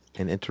White,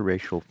 an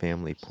Interracial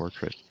Family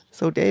Portrait.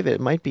 So, David,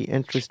 it might be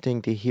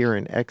interesting to hear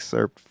an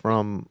excerpt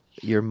from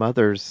your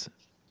mother's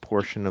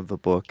portion of the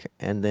book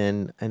and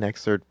then an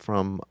excerpt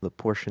from the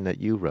portion that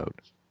you wrote.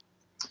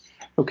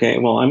 Okay,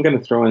 well, I'm going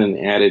to throw in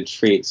an added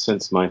treat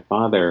since my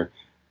father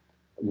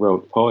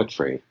wrote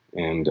poetry,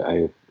 and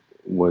I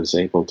was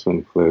able to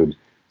include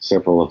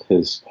several of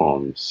his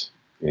poems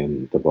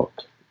in the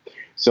book.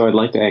 So I'd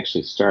like to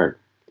actually start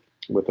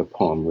with a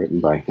poem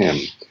written by him,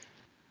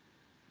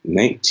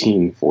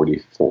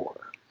 1944.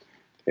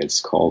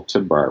 It's called To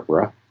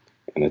Barbara,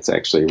 and it's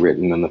actually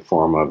written in the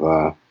form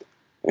of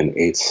an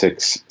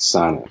 8/6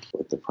 sonnet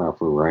with the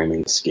proper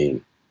rhyming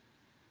scheme.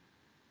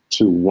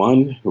 To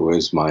one who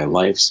is my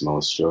life's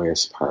most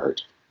joyous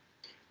part,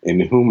 in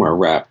whom are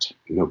wrapped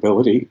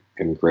nobility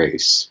and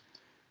grace,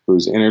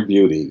 whose inner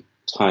beauty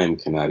time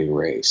cannot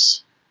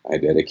erase, I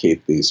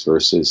dedicate these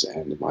verses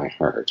and my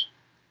heart.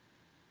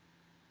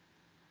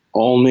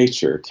 All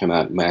nature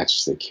cannot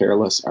match the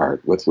careless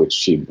art with which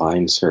she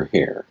binds her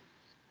hair.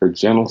 Her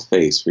gentle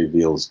face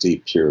reveals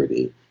deep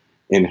purity.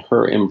 In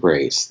her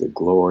embrace, the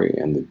glory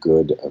and the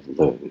good of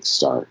living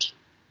start.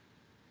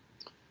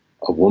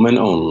 A woman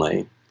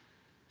only,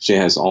 she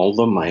has all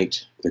the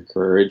might, the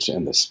courage,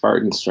 and the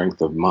Spartan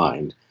strength of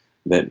mind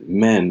that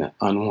men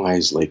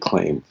unwisely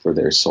claim for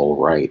their sole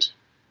right.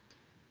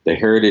 The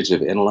heritage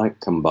of intellect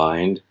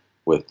combined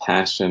with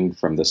passion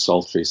from the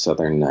sultry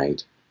southern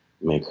night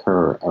make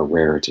her a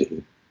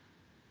rarity,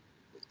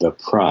 the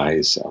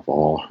prize of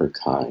all her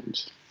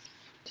kind.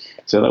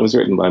 So that was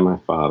written by my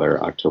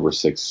father, October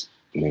 6,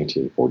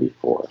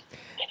 1944.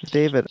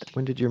 David,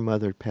 when did your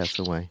mother pass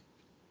away?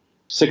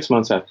 6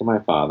 months after my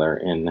father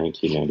in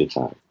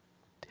 1995.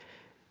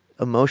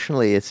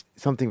 Emotionally, it's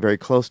something very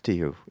close to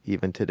you,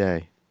 even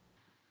today.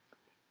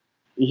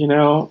 You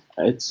know,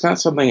 it's not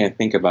something I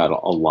think about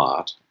a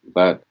lot,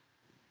 but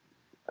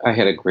I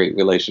had a great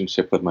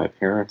relationship with my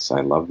parents.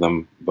 I love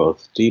them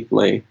both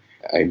deeply.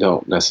 I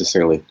don't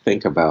necessarily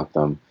think about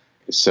them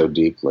so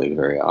deeply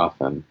very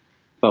often.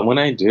 But when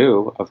I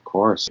do, of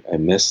course, I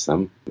miss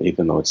them,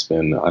 even though it's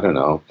been, I don't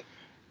know,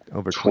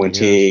 over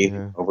 20 years.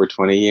 Yeah. over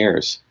 20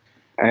 years.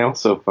 I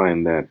also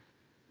find that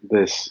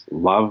this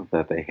love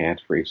that they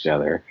had for each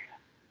other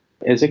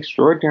is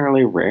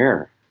extraordinarily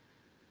rare.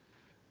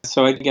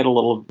 So I get a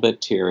little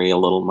bit teary,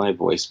 my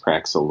voice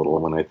cracks a little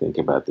when I think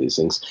about these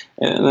things.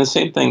 And the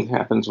same thing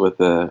happens with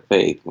the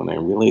faith. When I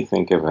really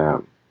think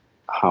about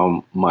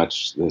how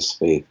much this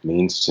faith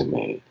means to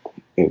me,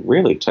 it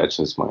really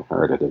touches my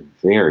heart at a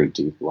very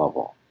deep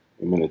level.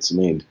 I mean, it's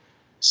made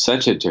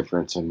such a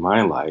difference in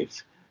my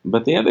life.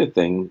 But the other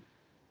thing,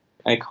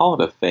 I call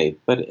it a faith,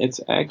 but it's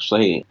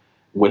actually,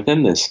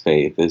 within this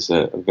faith is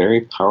a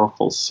very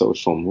powerful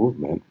social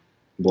movement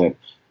that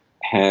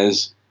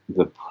has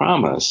the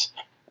promise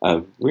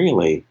of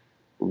really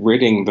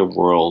ridding the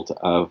world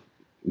of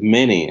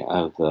many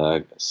of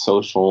the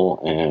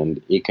social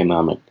and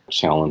economic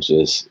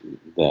challenges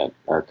that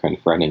are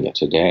confronting it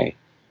today.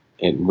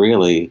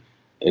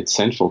 Its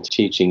central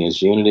teaching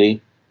is unity.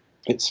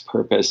 Its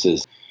purpose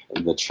is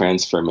the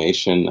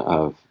transformation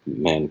of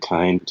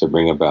mankind to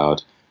bring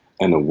about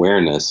an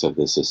awareness of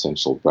this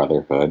essential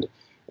brotherhood,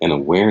 an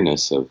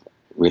awareness of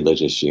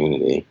religious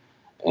unity,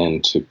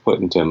 and to put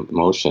into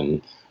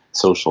motion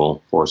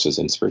social forces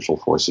and spiritual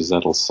forces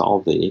that'll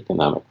solve the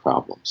economic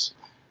problems.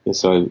 And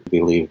so I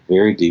believe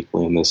very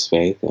deeply in this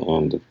faith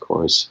and, of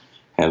course,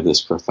 have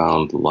this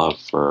profound love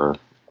for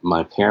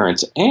my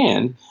parents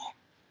and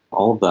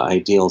all the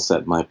ideals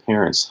that my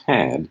parents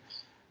had,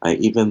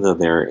 even though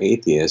they're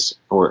atheists,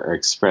 or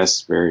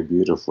expressed very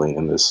beautifully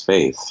in this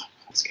faith.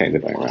 It's kind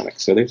of ironic.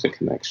 So there's a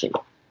connection.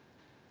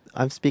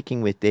 I'm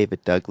speaking with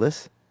David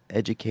Douglas,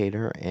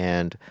 educator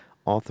and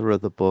author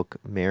of the book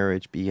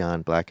Marriage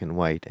Beyond Black and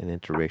White, an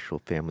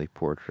Interracial Family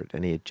Portrait.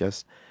 And he had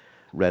just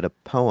read a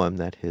poem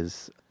that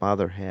his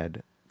father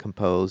had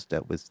composed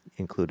that was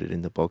included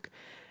in the book.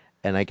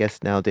 And I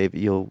guess now, David,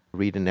 you'll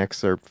read an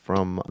excerpt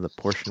from the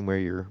portion where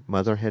your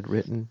mother had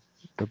written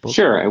the book?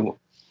 Sure,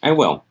 I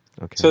will.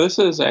 Okay. So this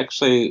is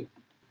actually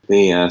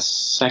the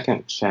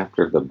second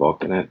chapter of the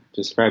book, and it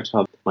describes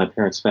how my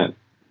parents met.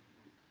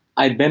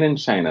 I'd been in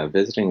China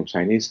visiting a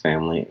Chinese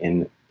family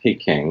in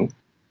Peking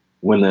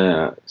when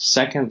the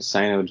Second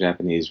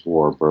Sino-Japanese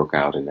War broke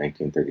out in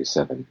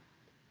 1937.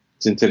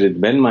 Since it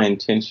had been my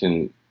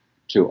intention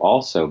to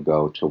also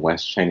go to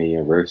West China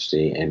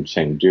University in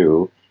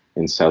Chengdu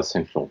in south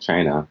central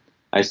China,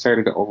 I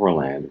started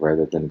overland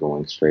rather than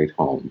going straight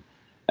home,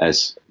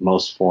 as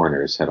most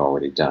foreigners had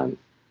already done.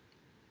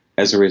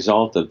 As a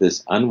result of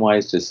this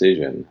unwise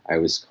decision, I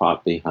was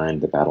caught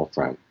behind the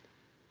battlefront.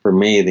 For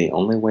me, the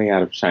only way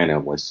out of China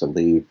was to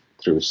leave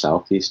through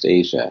Southeast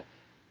Asia.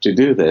 To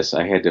do this,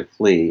 I had to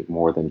flee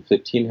more than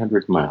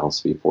 1,500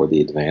 miles before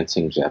the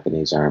advancing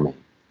Japanese army.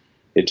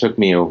 It took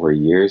me over a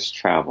year's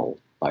travel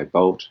by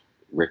boat,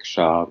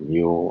 rickshaw,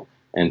 mule,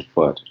 and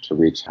foot to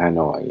reach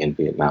Hanoi in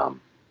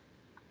Vietnam.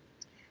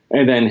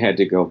 I then had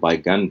to go by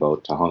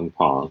gunboat to Hong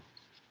Kong,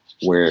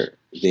 where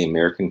the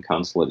American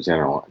Consulate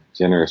General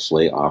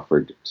generously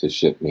offered to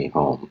ship me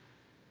home.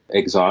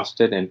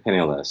 Exhausted and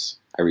penniless,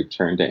 I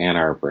returned to Ann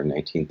Arbor in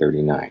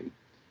 1939.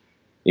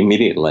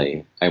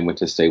 Immediately, I went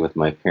to stay with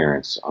my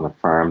parents on a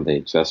farm they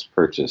just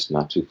purchased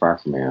not too far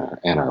from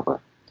Ann Arbor.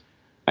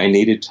 I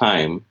needed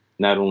time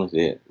not only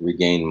to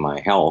regain my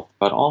health,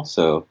 but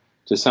also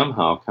to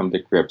somehow come to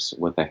grips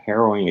with the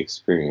harrowing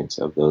experience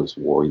of those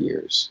war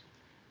years.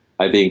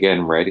 I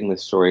began writing the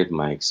story of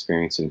my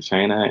experience in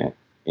China.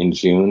 In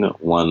June,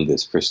 won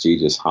this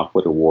prestigious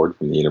Hopwood Award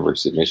from the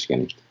University of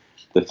Michigan.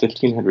 The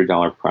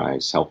 $1,500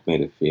 prize helped me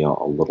to feel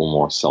a little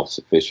more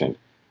self-sufficient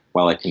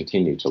while I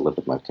continued to live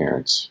with my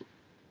parents.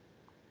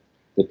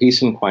 The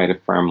peace and quiet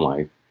of farm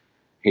life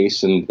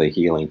hastened the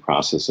healing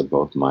process of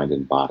both mind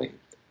and body.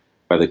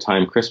 By the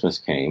time Christmas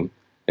came,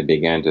 I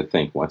began to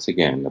think once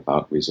again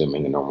about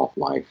resuming a normal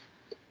life.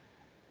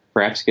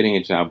 Perhaps getting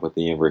a job with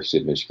the University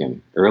of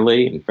Michigan.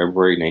 Early in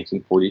February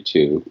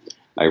 1942,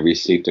 I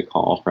received a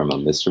call from a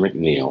Mr.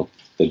 McNeil,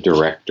 the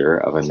director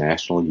of a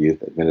National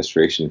Youth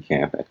Administration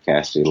camp at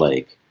Cassidy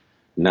Lake,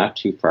 not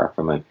too far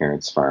from my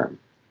parents' farm.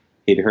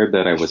 He'd heard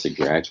that I was a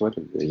graduate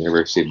of the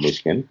University of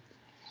Michigan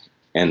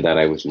and that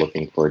I was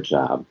looking for a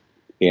job.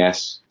 He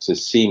asked to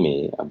see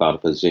me about a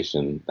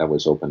position that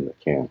was open at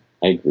the camp.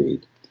 I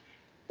agreed.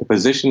 The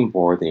position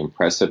bore the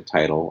impressive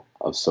title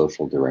of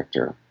social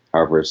director.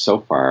 However, so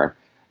far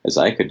as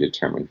I could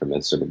determine from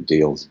Mr.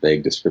 McNeil's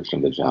vague description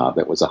of the job,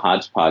 it was a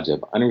hodgepodge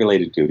of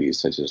unrelated duties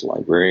such as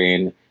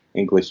librarian,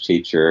 English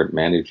teacher,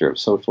 manager of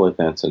social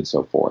events, and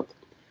so forth.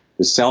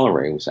 The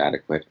salary was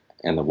adequate,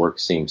 and the work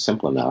seemed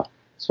simple enough,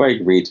 so I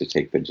agreed to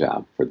take the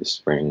job for the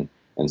spring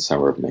and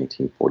summer of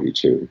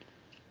 1942.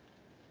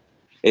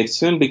 It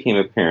soon became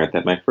apparent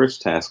that my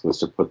first task was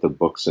to put the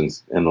books in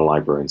the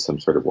library in some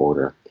sort of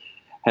order.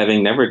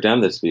 Having never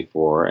done this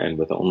before, and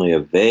with only a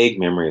vague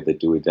memory of the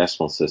Dewey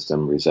Decimal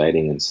System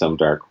residing in some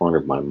dark corner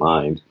of my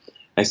mind,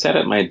 I sat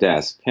at my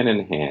desk, pen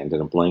in hand,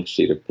 and a blank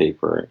sheet of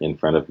paper in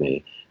front of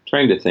me,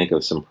 trying to think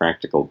of some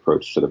practical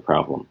approach to the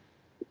problem.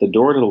 The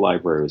door to the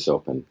library was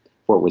open,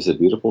 for it was a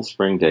beautiful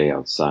spring day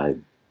outside.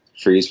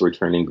 Trees were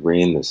turning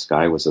green, the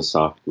sky was a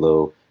soft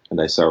blue, and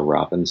I saw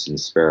robins and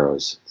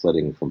sparrows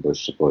flitting from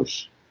bush to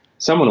bush.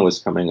 Someone was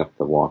coming up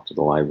the walk to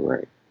the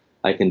library.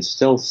 I can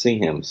still see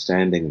him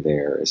standing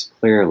there as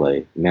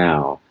clearly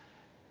now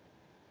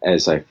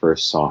as I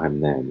first saw him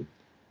then.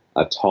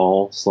 A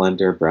tall,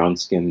 slender,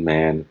 brown-skinned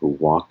man who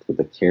walked with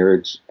the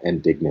carriage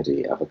and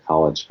dignity of a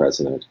college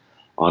president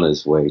on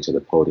his way to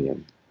the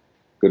podium.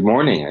 "Good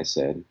morning," I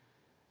said.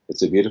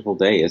 "It's a beautiful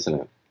day, isn't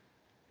it?"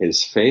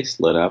 His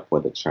face lit up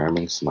with a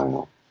charming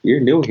smile.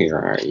 "You're new here,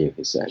 aren't you?"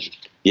 he said.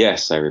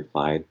 "Yes," I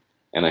replied,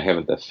 "and I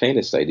haven't the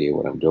faintest idea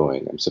what I'm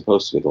doing. I'm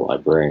supposed to be the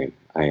librarian,"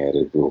 I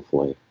added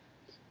ruefully.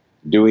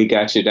 "Dewey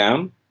got you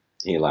down?"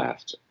 He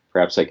laughed.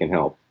 "Perhaps I can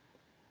help."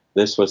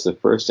 This was the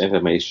first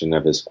intimation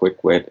of his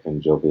quick wit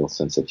and jovial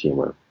sense of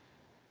humor.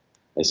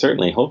 "I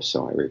certainly hope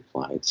so," I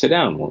replied. "Sit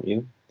down, won't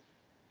you?"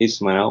 He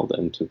smiled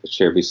and took the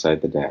chair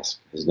beside the desk.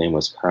 His name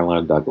was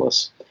Carlyle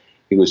Douglas.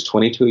 He was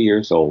 22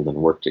 years old and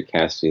worked at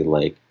Cassidy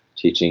Lake,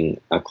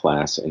 teaching a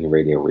class in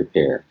radio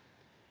repair.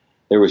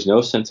 There was no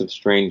sense of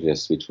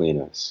strangeness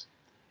between us.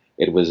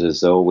 It was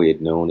as though we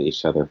had known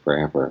each other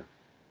forever.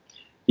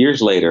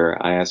 Years later,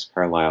 I asked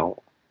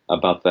Carlyle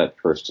about that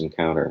first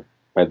encounter.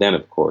 By then,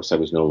 of course, I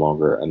was no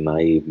longer a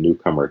naive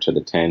newcomer to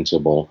the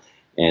tangible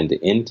and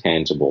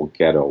intangible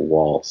ghetto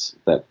walls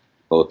that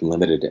both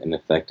limited and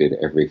affected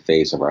every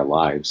phase of our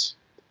lives.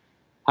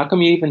 "How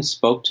come you even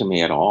spoke to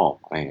me at all?"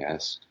 I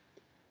asked.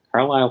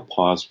 Carlyle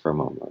paused for a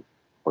moment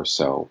or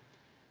so,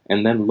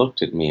 and then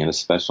looked at me in a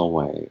special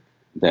way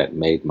that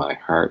made my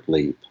heart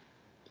leap.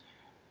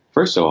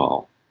 "First of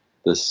all,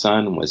 the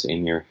sun was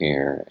in your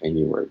hair, and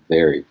you were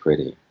very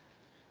pretty.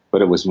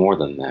 But it was more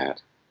than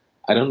that.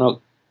 I don't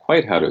know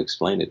quite how to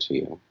explain it to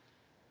you."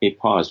 He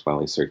paused while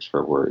he searched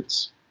for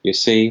words. "You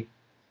see,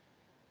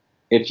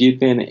 if you'd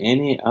been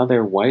any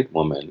other white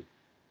woman,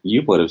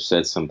 you would have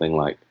said something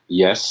like,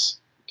 'Yes,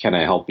 can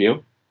I help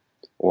you?'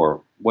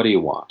 or 'What do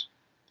you want?'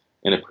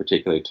 in a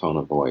particular tone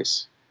of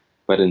voice.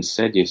 But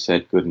instead you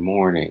said, 'Good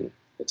morning.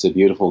 It's a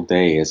beautiful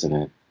day, isn't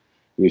it?'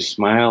 You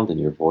smiled and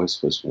your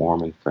voice was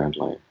warm and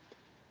friendly."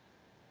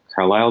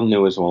 Carlyle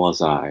knew as well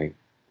as I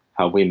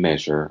how we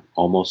measure,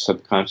 almost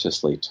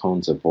subconsciously,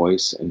 tones of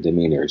voice and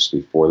demeanors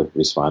before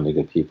responding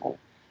to people.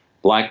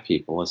 Black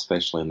people,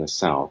 especially in the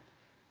South,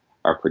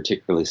 are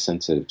particularly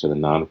sensitive to the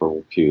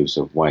nonverbal cues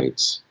of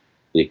whites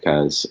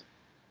because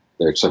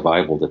their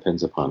survival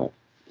depends upon it.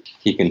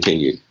 He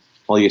continued,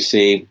 "Well, you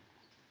see,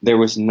 there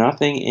was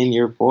nothing in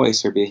your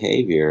voice or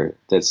behavior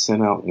that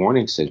sent out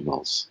warning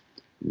signals.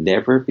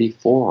 Never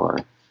before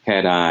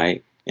had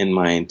I, in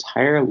my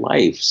entire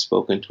life,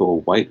 spoken to a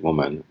white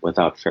woman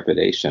without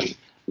trepidation,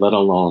 let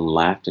alone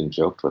laughed and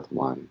joked with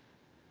one.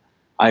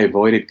 I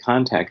avoided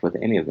contact with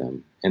any of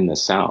them. In the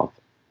South,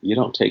 you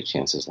don't take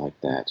chances like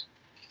that."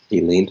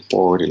 He leaned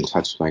forward and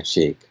touched my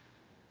cheek.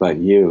 but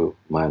you,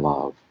 my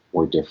love,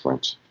 were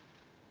different.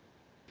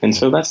 And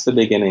so that's the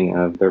beginning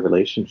of their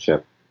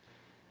relationship.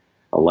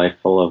 A life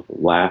full of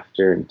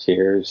laughter and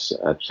tears,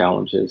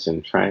 challenges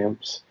and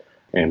triumphs,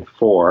 and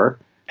 4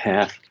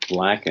 half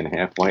black and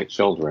half white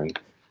children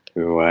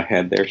who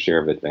had their share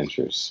of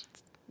adventures.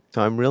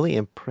 So I'm really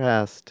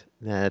impressed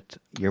that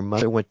your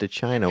mother went to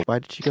China. Why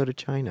did she go to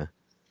China?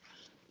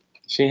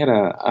 She had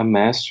a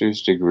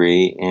master's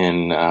degree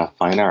in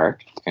fine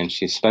art, and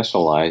she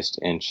specialized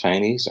in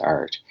Chinese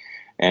art.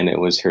 And it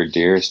was her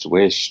dearest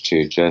wish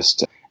to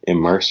just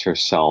immerse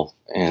herself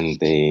in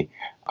the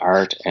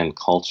art and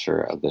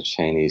culture of the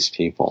Chinese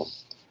people.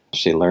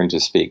 She learned to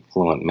speak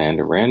fluent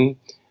Mandarin,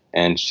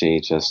 and she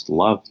just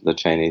loved the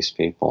Chinese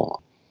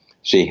people.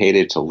 She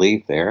hated to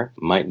leave there,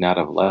 might not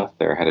have left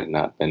there had it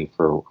not been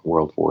for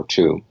World War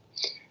II.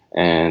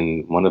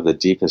 And one of the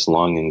deepest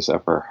longings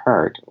of her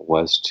heart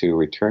was to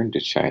return to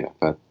China,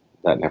 but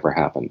that never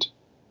happened.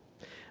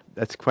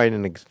 That's quite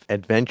an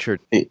adventure.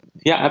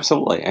 Yeah,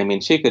 absolutely. I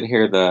mean, she could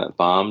hear the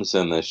bombs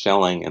and the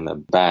shelling in the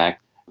back.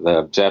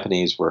 The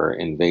Japanese were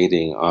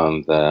invading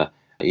on the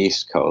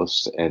East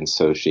Coast, and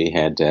so she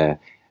had to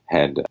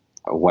head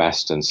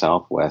west and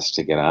southwest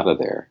to get out of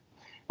there.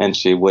 And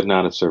she would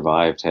not have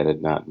survived had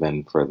it not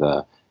been for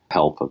the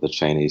help of the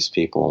Chinese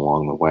people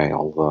along the way,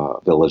 all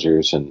the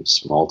villagers and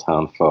small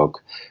town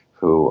folk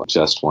who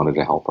just wanted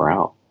to help her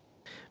out.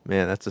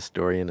 Man, that's a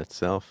story in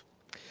itself.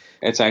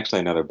 It's actually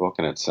another book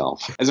in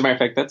itself. As a matter of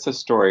fact, that's a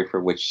story for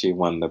which she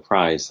won the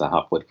prize, the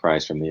Hopwood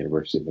Prize from the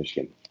University of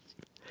Michigan.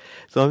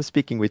 So I'm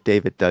speaking with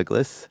David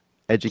Douglas,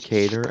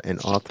 educator and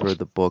author of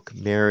the book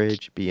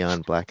Marriage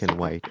Beyond Black and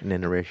White, an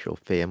Interracial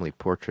Family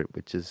Portrait,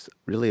 which is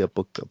really a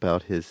book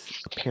about his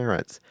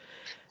parents.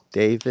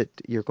 David,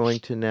 you're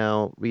going to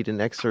now read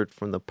an excerpt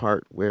from the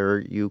part where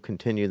you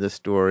continue the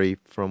story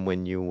from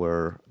when you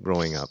were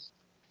growing up.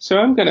 So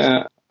I'm going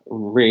to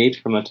read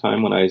from the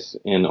time when I was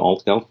in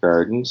Altgeld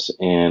Gardens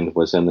and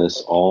was in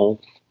this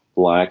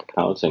all-black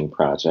housing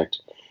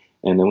project.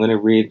 And I'm going to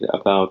read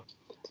about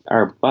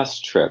our bus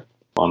trip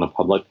on a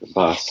public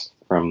bus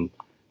from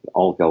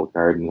Altgeld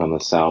Gardens on the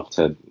south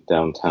to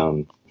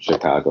downtown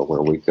Chicago,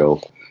 where we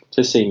go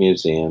to see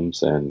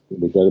museums and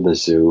we go to the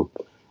zoo,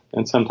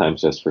 and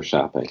sometimes just for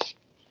shopping.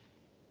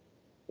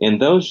 In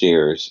those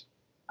years,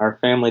 our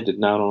family did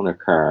not own a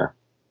car.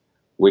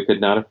 We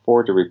could not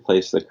afford to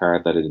replace the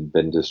car that had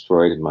been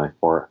destroyed in my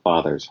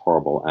father's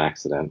horrible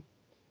accident.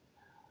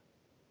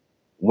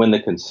 When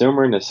the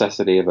consumer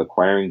necessity of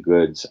acquiring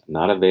goods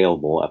not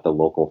available at the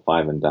local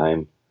five and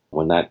dime,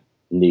 when that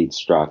need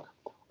struck,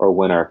 or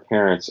when our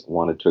parents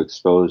wanted to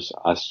expose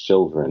us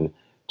children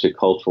to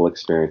cultural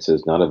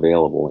experiences not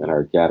available in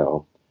our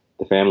ghetto,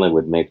 the family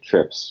would make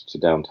trips to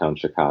downtown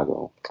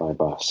Chicago by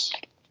bus.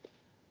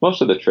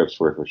 Most of the trips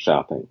were for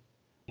shopping.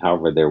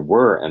 However, there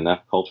were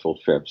enough cultural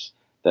trips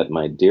that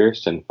my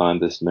dearest and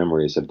fondest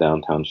memories of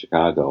downtown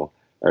Chicago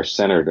are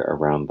centered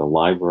around the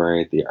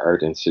library, the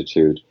Art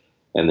Institute,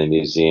 and the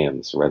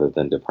museums rather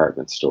than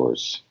department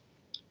stores.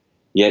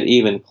 Yet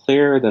even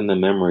clearer than the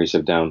memories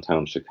of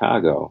downtown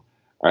Chicago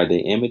are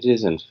the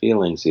images and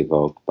feelings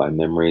evoked by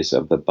memories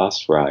of the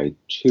bus ride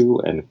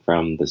to and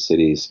from the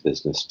city's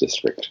business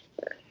district.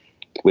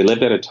 We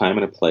lived at a time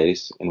and a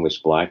place in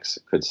which blacks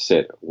could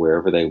sit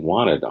wherever they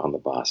wanted on the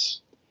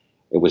bus.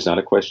 It was not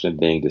a question of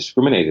being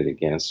discriminated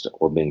against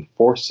or being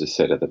forced to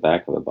sit at the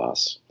back of the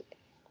bus.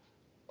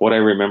 What I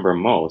remember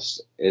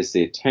most is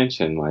the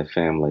attention my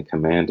family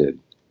commanded.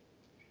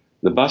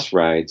 The bus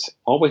rides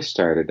always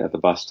started at the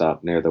bus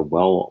stop near the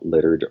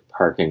well-littered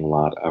parking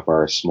lot of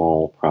our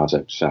small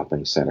project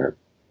shopping center.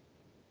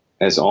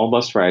 As all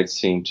bus rides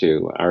seem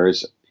to,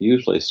 ours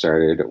usually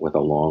started with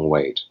a long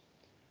wait.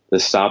 The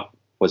stop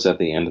was at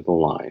the end of the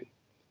line.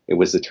 It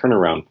was the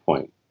turnaround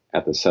point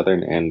at the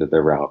southern end of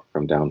the route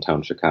from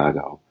downtown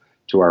Chicago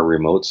to our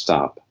remote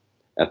stop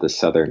at the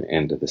southern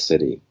end of the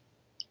city.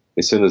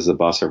 As soon as the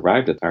bus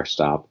arrived at our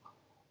stop,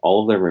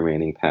 all of the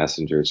remaining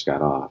passengers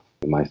got off.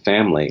 My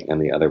family and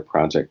the other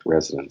project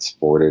residents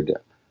boarded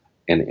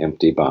an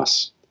empty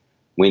bus.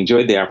 We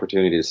enjoyed the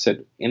opportunity to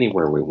sit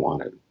anywhere we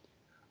wanted.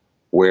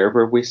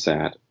 Wherever we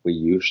sat, we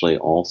usually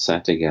all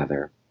sat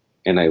together,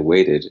 and I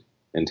waited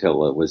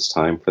until it was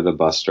time for the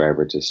bus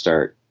driver to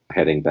start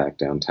heading back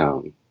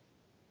downtown.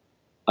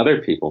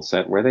 Other people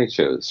sat where they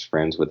chose,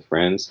 friends with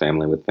friends,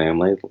 family with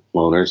family,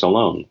 loners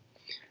alone.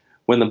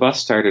 When the bus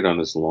started on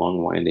its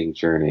long, winding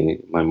journey,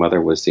 my mother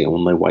was the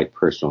only white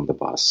person on the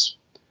bus.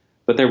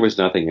 But there was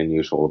nothing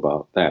unusual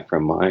about that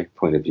from my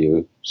point of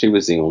view. She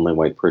was the only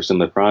white person in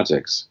the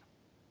projects.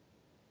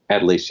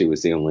 At least she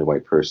was the only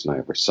white person I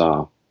ever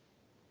saw.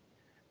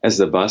 As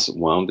the bus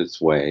wound its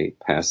way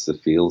past the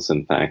fields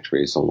and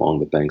factories along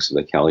the banks of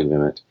the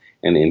Calumet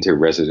and into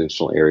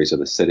residential areas of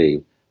the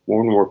city,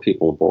 more and more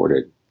people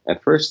boarded.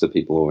 At first, the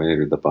people who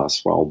entered the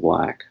bus were all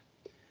black.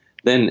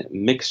 Then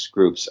mixed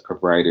groups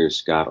of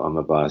riders got on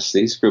the bus.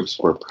 These groups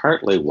were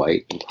partly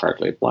white and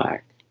partly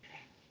black.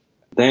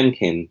 Then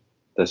came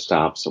the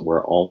stops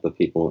where all the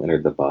people who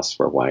entered the bus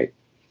were white.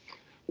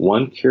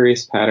 One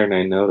curious pattern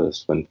I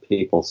noticed when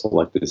people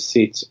selected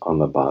seats on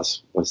the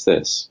bus was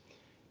this.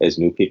 As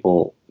new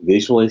people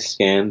visually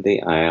scanned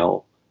the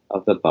aisle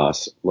of the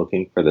bus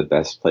looking for the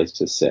best place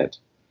to sit,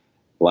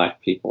 black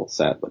people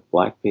sat with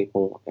black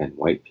people and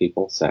white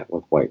people sat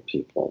with white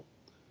people.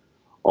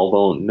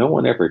 Although no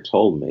one ever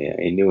told me,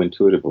 I knew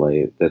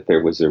intuitively that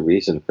there was a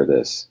reason for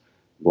this.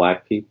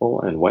 Black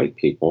people and white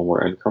people were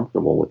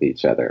uncomfortable with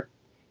each other.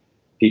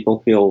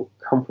 People feel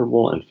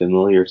comfortable and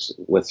familiar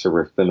with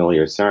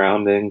familiar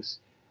surroundings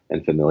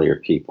and familiar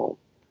people.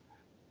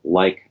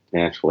 Like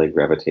naturally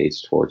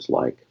gravitates towards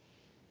like.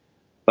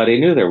 But I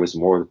knew there was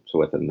more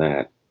to it than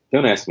that.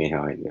 Don't ask me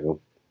how I knew.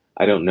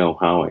 I don't know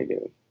how I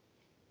knew.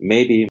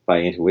 Maybe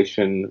by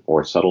intuition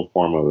or subtle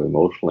form of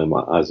emotional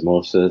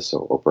osmosis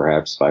or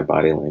perhaps by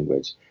body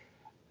language.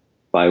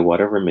 By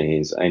whatever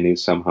means, I knew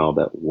somehow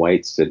that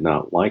whites did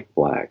not like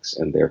blacks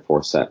and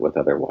therefore sat with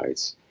other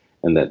whites,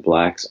 and that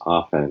blacks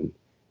often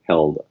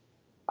held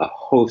a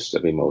host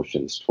of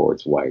emotions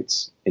towards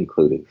whites,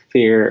 including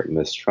fear,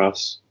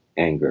 mistrust,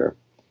 anger.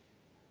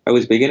 I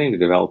was beginning to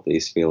develop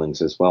these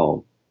feelings as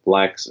well.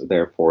 Blacks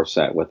therefore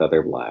sat with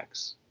other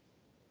blacks.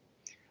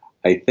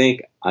 I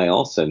think I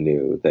also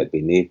knew that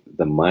beneath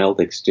the mild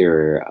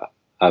exterior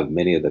of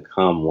many of the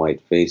calm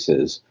white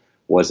faces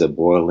was a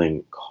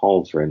boiling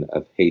cauldron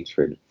of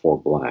hatred for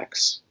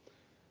blacks.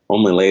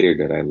 Only later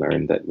did I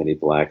learn that many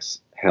blacks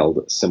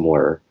held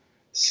similar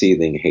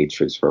seething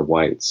hatreds for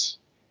whites.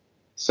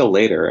 Still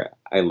later,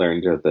 I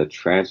learned of the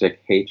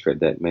tragic hatred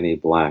that many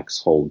blacks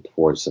hold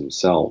towards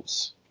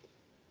themselves.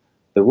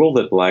 The rule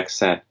that blacks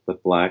sat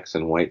with blacks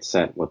and whites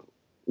sat with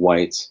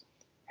whites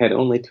had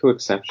only two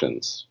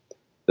exceptions.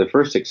 The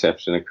first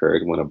exception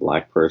occurred when a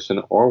black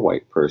person or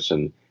white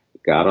person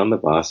got on the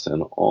bus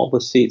and all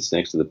the seats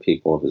next to the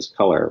people of his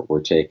color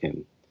were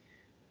taken.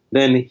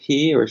 Then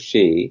he or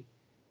she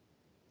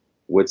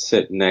would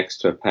sit next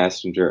to a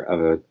passenger of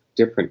a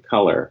different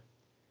color.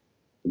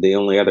 The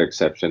only other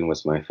exception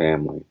was my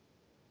family.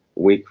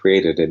 We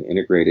created an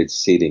integrated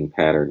seating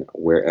pattern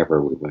wherever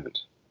we went.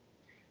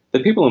 The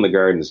people in the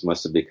gardens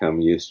must have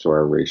become used to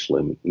our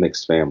racially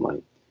mixed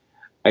family.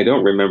 I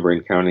don't remember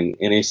encountering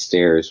any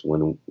stares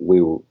when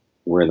we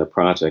were in the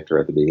project or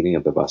at the beginning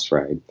of the bus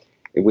ride.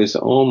 It was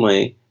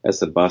only as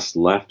the bus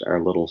left our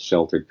little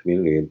sheltered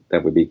community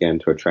that we began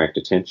to attract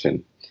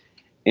attention.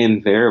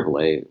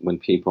 Invariably, when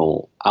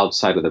people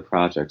outside of the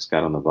projects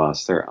got on the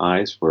bus, their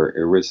eyes were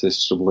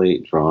irresistibly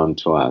drawn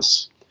to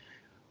us.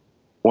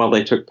 While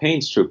they took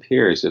pains to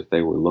appear as if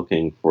they were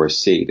looking for a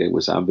seat, it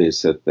was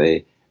obvious that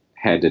they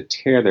had to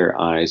tear their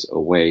eyes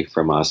away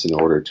from us in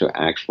order to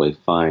actually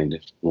find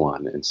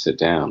one and sit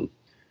down.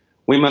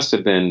 We must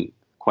have been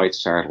quite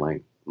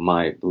startling.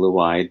 My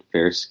blue-eyed,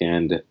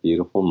 fair-skinned,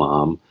 beautiful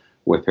mom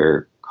with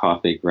her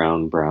coffee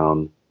ground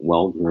brown,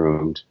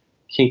 well-groomed,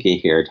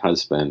 kinky-haired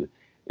husband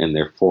and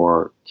their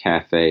 4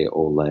 cafe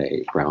au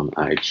lait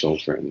brown-eyed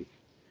children.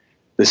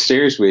 The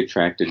stares we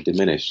attracted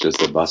diminished as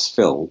the bus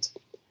filled,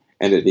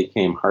 and it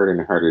became harder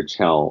and harder to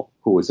tell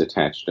who was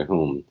attached to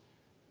whom.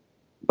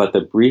 But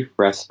the brief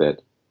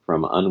respite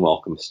from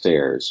unwelcome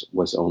stares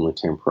was only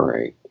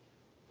temporary,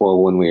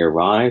 for when we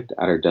arrived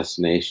at our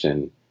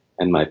destination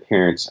and my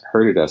parents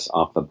herded us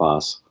off the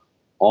bus,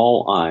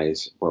 all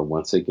eyes were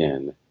once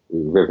again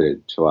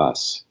riveted to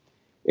us.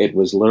 It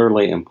was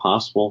literally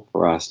impossible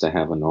for us to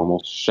have a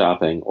normal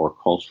shopping or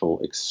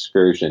cultural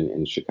excursion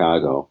in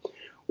Chicago.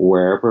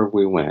 Wherever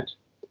we went,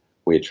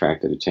 we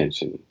attracted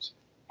attention.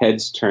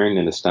 Heads turned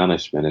in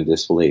astonishment and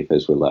disbelief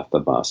as we left the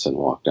bus and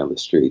walked down the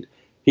street.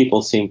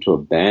 People seemed to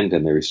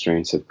abandon the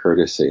restraints of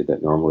courtesy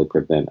that normally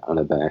prevent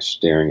unabashed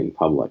staring in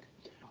public.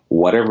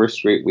 Whatever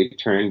street we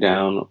turned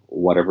down,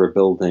 whatever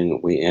building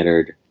we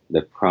entered,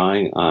 the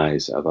prying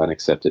eyes of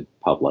unaccepted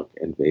public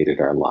invaded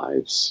our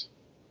lives.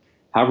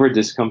 However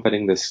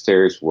discomforting the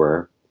stares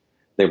were,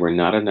 they were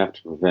not enough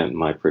to prevent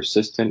my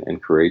persistent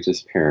and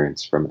courageous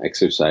parents from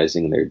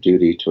exercising their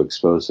duty to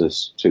expose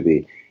us to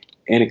the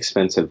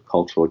inexpensive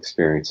cultural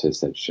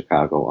experiences that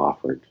Chicago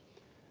offered.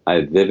 I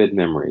have vivid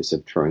memories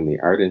of touring the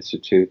Art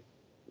Institute,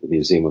 the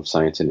Museum of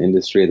Science and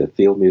Industry, the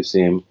Field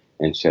Museum,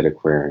 and Shedd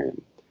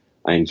Aquarium.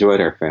 I enjoyed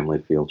our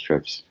family field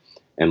trips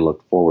and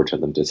looked forward to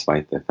them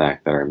despite the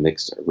fact that our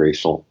mixed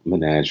racial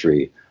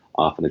menagerie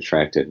often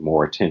attracted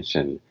more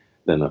attention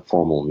than the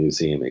formal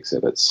museum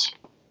exhibits.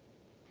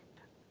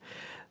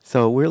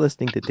 So we're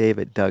listening to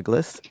David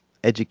Douglas,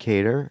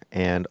 educator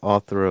and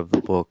author of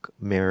the book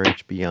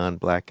Marriage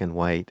Beyond Black and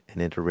White, an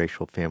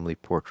Interracial Family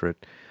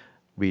Portrait,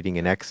 reading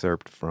an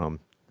excerpt from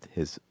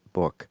his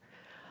book.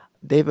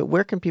 David,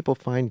 where can people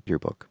find your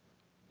book?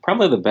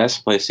 Probably the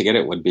best place to get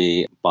it would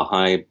be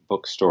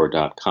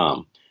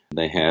Bahá'íBookstore.com.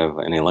 They have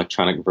an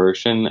electronic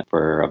version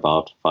for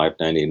about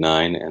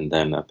 $5.99 and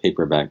then a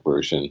paperback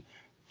version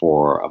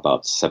for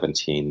about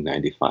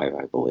 $17.95,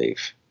 I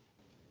believe.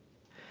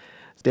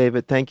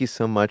 David, thank you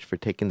so much for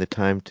taking the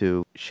time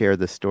to share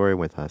this story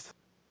with us.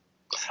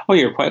 Oh,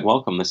 you're quite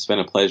welcome. This has been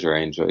a pleasure.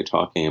 I enjoy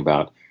talking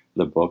about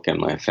the book and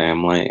my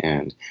family.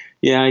 And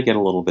yeah, I get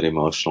a little bit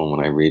emotional when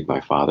I read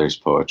my father's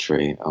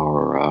poetry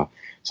or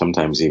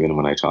sometimes even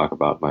when I talk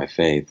about my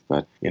faith.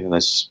 But,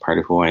 that's just part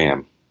of who I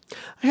am.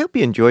 I hope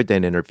you enjoyed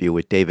that interview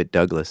with David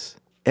Douglas,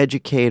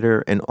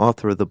 educator and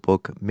author of the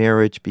book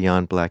Marriage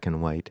Beyond Black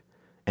and White,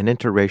 an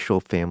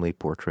interracial family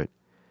portrait.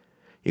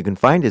 You can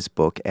find his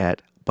book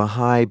at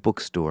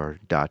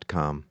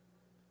Bahá'íBookstore.com.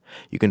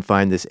 You can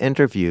find this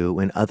interview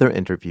and other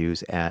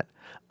interviews at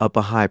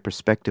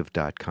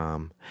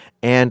Bahá'íPerspective.com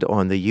and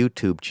on the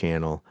YouTube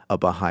channel A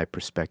Bahá'í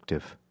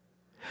Perspective.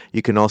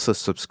 You can also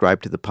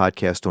subscribe to the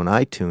podcast on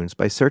iTunes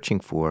by searching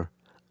for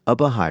A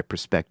Bahá'í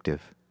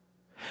Perspective.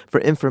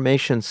 For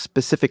information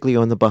specifically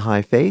on the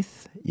Bahá'í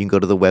Faith, you can go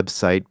to the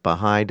website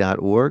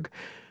baha'i.org,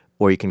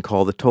 or you can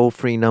call the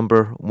toll-free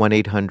number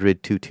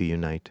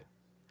 1-800-22-UNITE.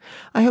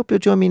 I hope you'll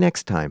join me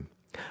next time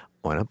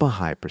on A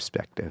Bahá'í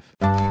Perspective.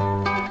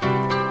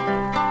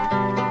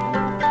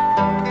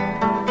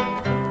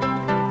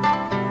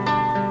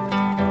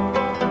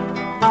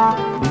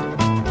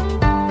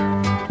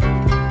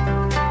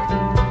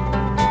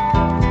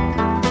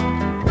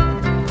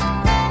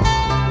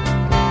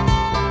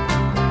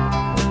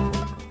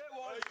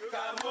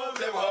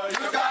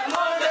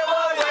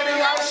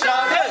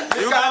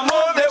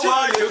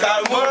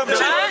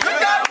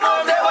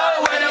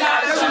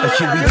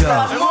 Here we go,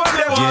 yeah.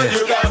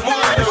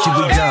 Here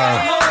we go,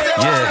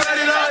 yeah.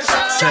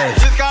 Say.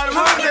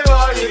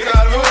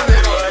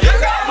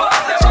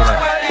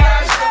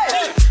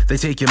 They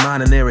take your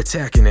mind and they're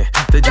attacking it.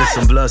 They're just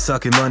some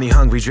blood-sucking,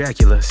 money-hungry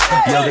Draculas.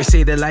 Yo, they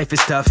say that life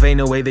is tough, ain't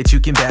no way that you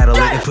can battle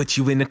it, and put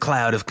you in a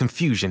cloud of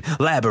confusion,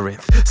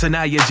 labyrinth. So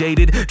now you're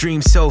jaded,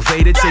 dreams so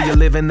faded. Say you're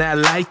living that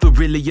life, but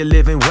really you're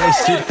living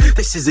wasted.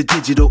 This is a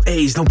digital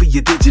age, don't be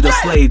a digital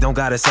slave. Don't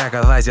gotta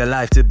sacrifice your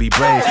life to be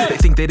brave. They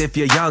think that if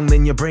you're young,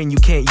 then your brain you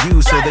can't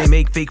use, so they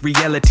make fake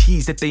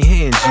realities that they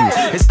hand you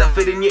and stuff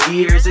it in your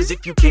ears as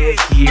if you can't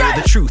hear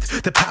the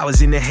truth. The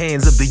power's in the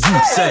hands of the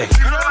youth. Say.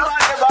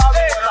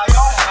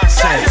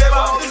 Say.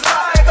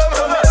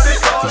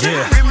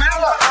 Yeah.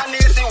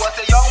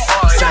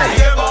 Say.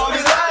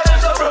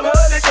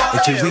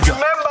 And here we go.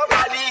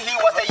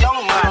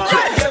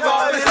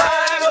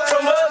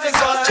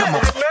 Come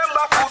on.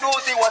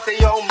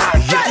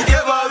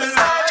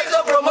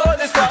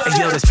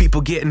 Yo, there's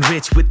people getting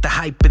rich with the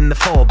hype and the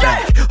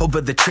fallback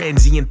over the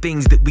transient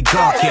things that we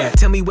gawk at.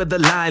 Tell me where the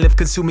line of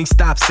consuming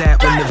stops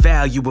at when the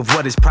value of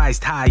what is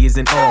priced high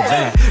isn't all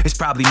that. It's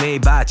probably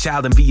made by a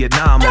child in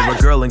Vietnam or a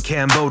girl in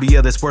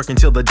Cambodia that's working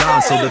till the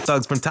dawn, so the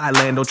thugs from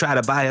Thailand don't try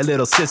to buy a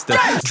little sister,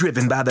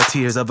 driven by the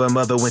tears of her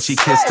mother when she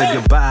kissed her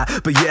goodbye.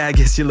 But yeah, I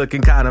guess you're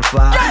looking kinda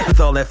fly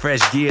with all that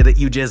fresh gear that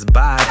you just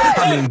buy.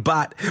 I mean,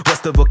 bot, what's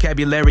the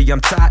vocabulary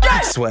I'm taught?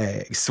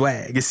 Swag,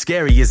 it's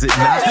scary, is it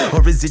not?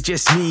 Or is it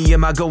just me?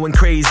 Am I going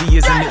crazy?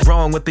 Isn't it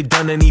wrong what they've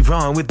done any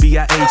wrong with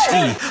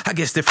B-I-H-E? I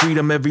guess the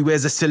freedom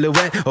everywhere's a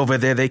silhouette. Over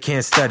there they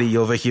can't study,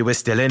 over here we're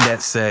still in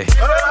that. Say.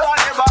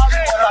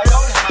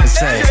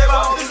 Say.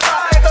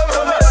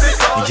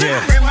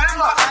 Yeah.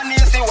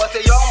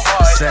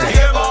 Say.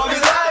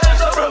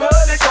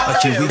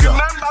 Here we go.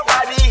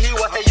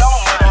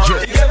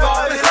 Yeah.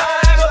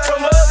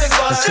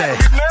 Say.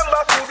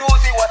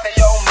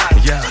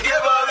 Yeah.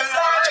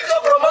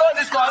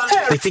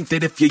 They think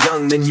that if you're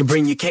young, then your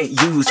brain you can't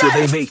use, so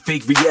they make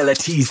fake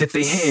realities that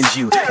they hand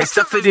you and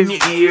stuff it in your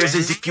ears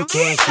as if you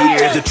can't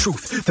hear the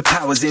truth. The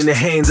power's in the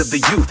hands of the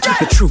youth.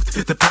 The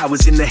truth, the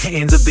power's in the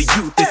hands of the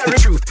youth. It's the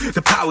truth,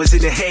 the power's in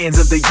the hands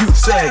of the youth.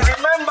 Say.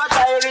 Remember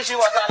Kyrie, she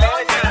was a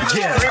lady.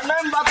 Yeah.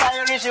 Remember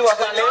Kyrie, she was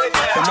a lady.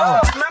 Come on.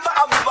 Remember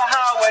Abu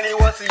Baha when he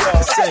was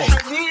young. Say.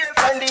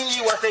 Fendi,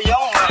 he was a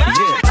young man.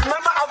 Yeah.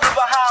 Remember Abu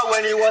Baha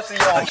when he was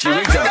young. Here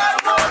we go.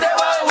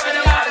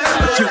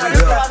 Here we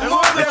go.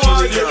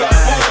 Here we go.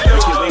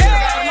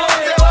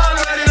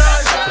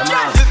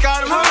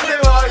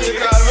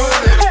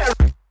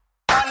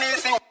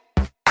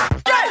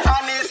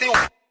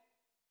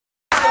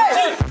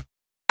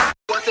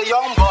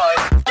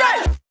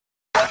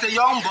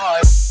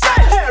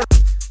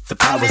 The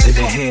power's in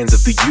the hands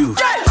of the youth.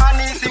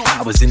 The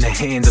power's in the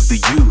hands of the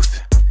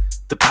youth.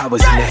 The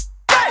power's in the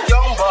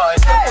young boy.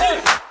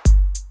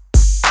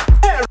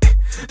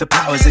 The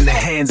power's in the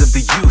hands of the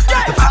youth.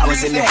 The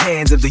power's in the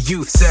hands of the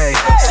youth. Say.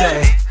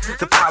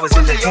 The power's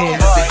in the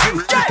hands of the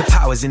youth. The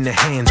power's in the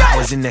hands.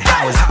 Power's in the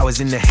power's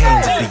in the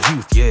hands of the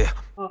youth. Yeah.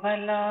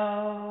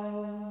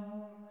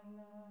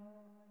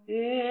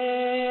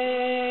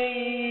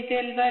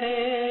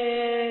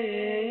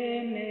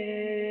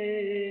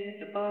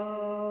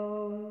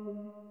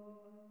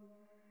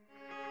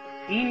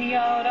 این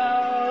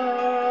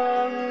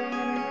یاران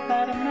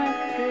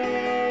سرمست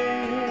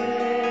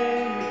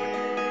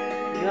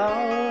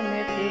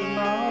جام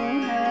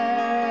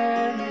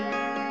پیمانند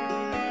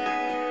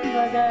و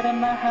در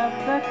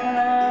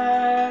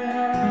محبتند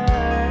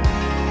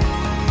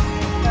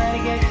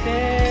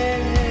برگشته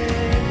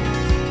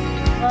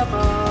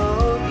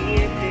آبادی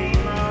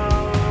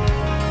پیمان.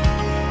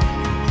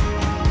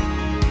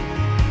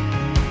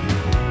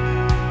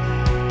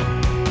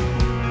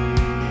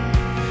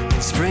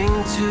 Spring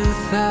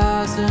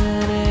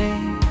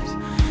 2008,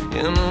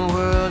 in a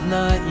world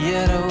not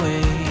yet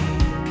awake,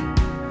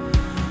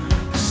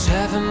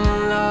 7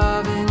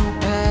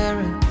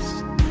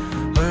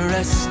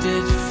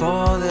 arrested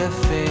for their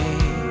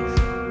faith,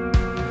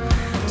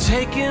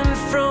 taken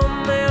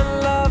from their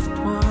loved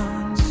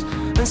ones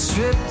and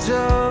stripped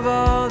of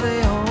all they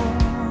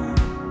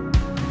own,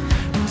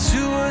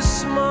 into a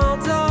small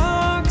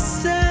dark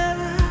cell,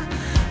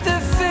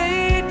 their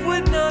fate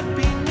would not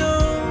be known.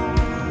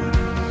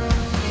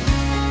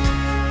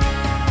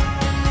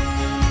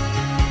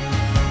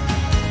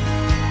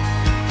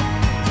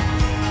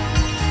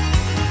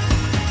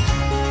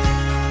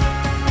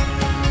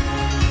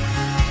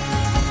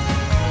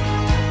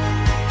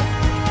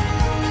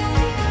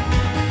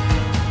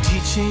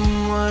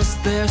 Teaching was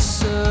their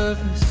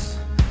service,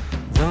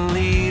 the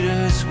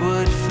leaders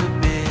would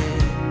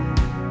forbid,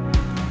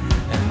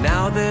 and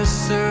now they're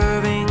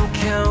serving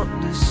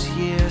countless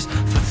years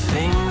for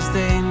things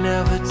they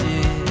never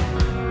did.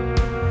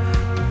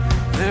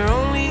 Their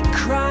only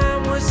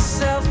crime was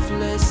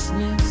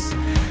selflessness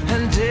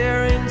and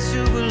daring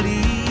to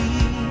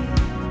believe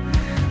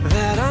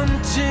that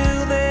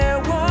until there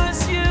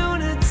was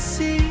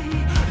unity,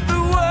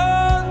 the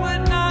world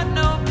would not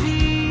know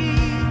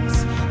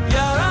peace.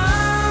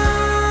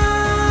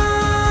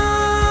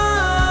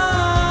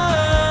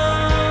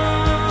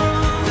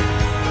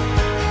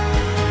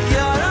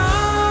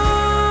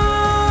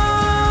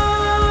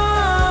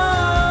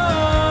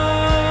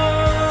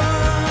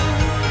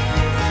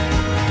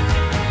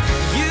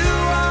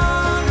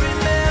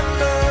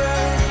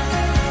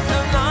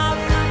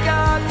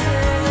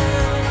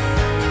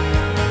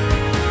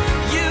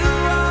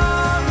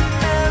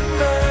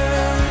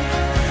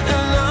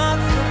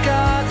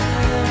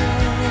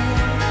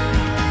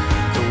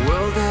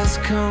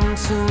 Come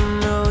to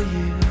know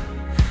you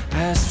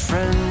as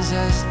friends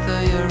as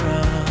they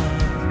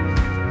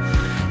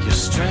around. Your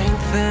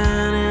strength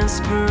and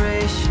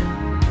inspiration,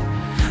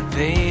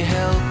 they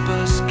help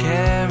us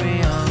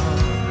carry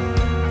on.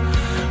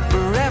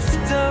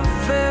 Bereft of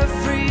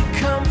every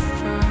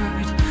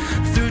comfort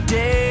through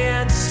day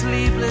and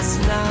sleepless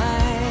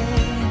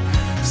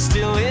night,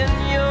 still in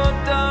your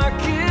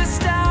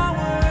darkest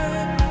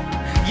hour,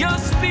 your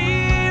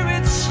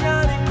spirit's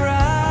shining bright.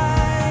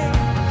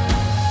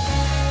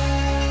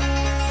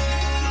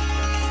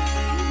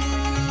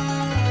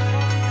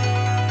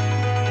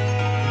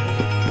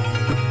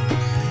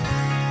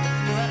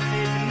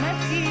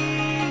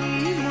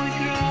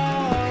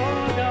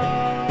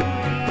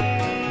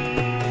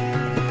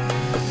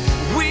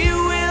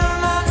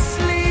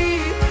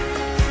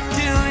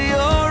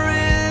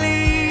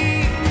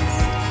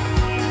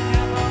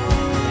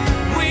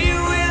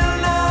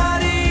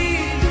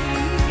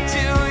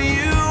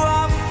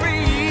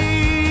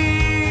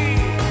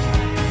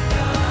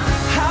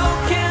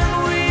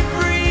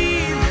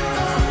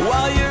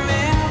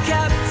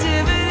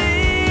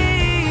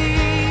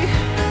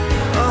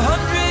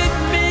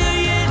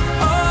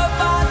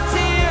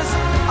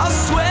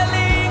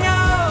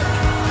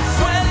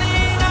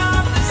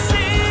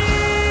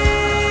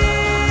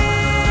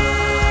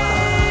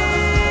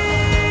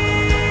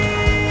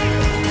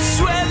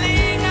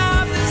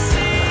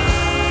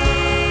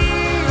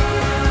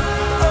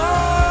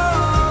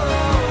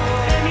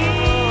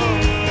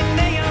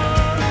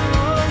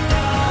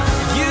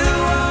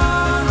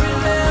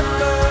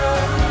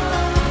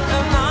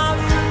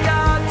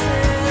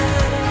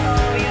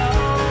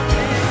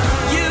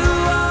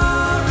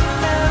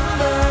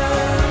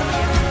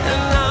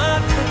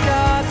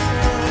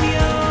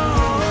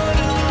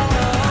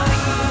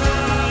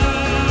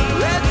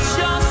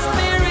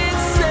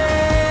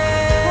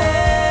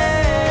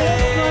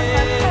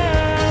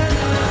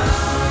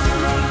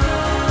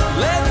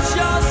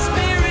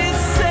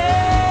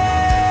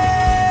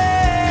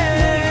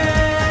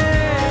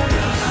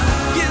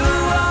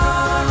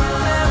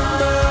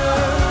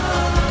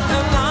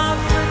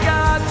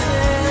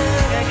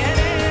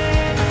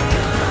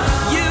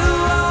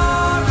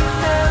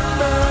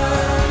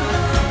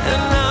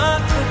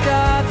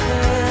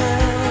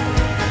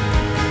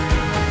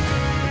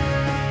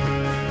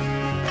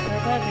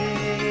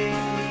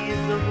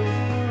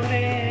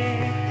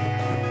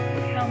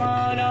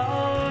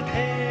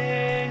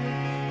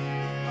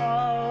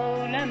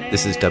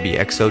 This is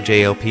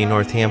WXOJLP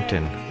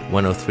Northampton,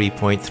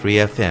 103.3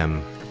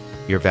 FM,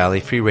 your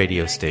Valley Free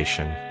Radio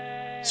station,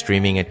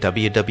 streaming at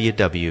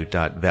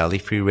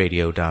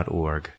www.valleyfreeradio.org.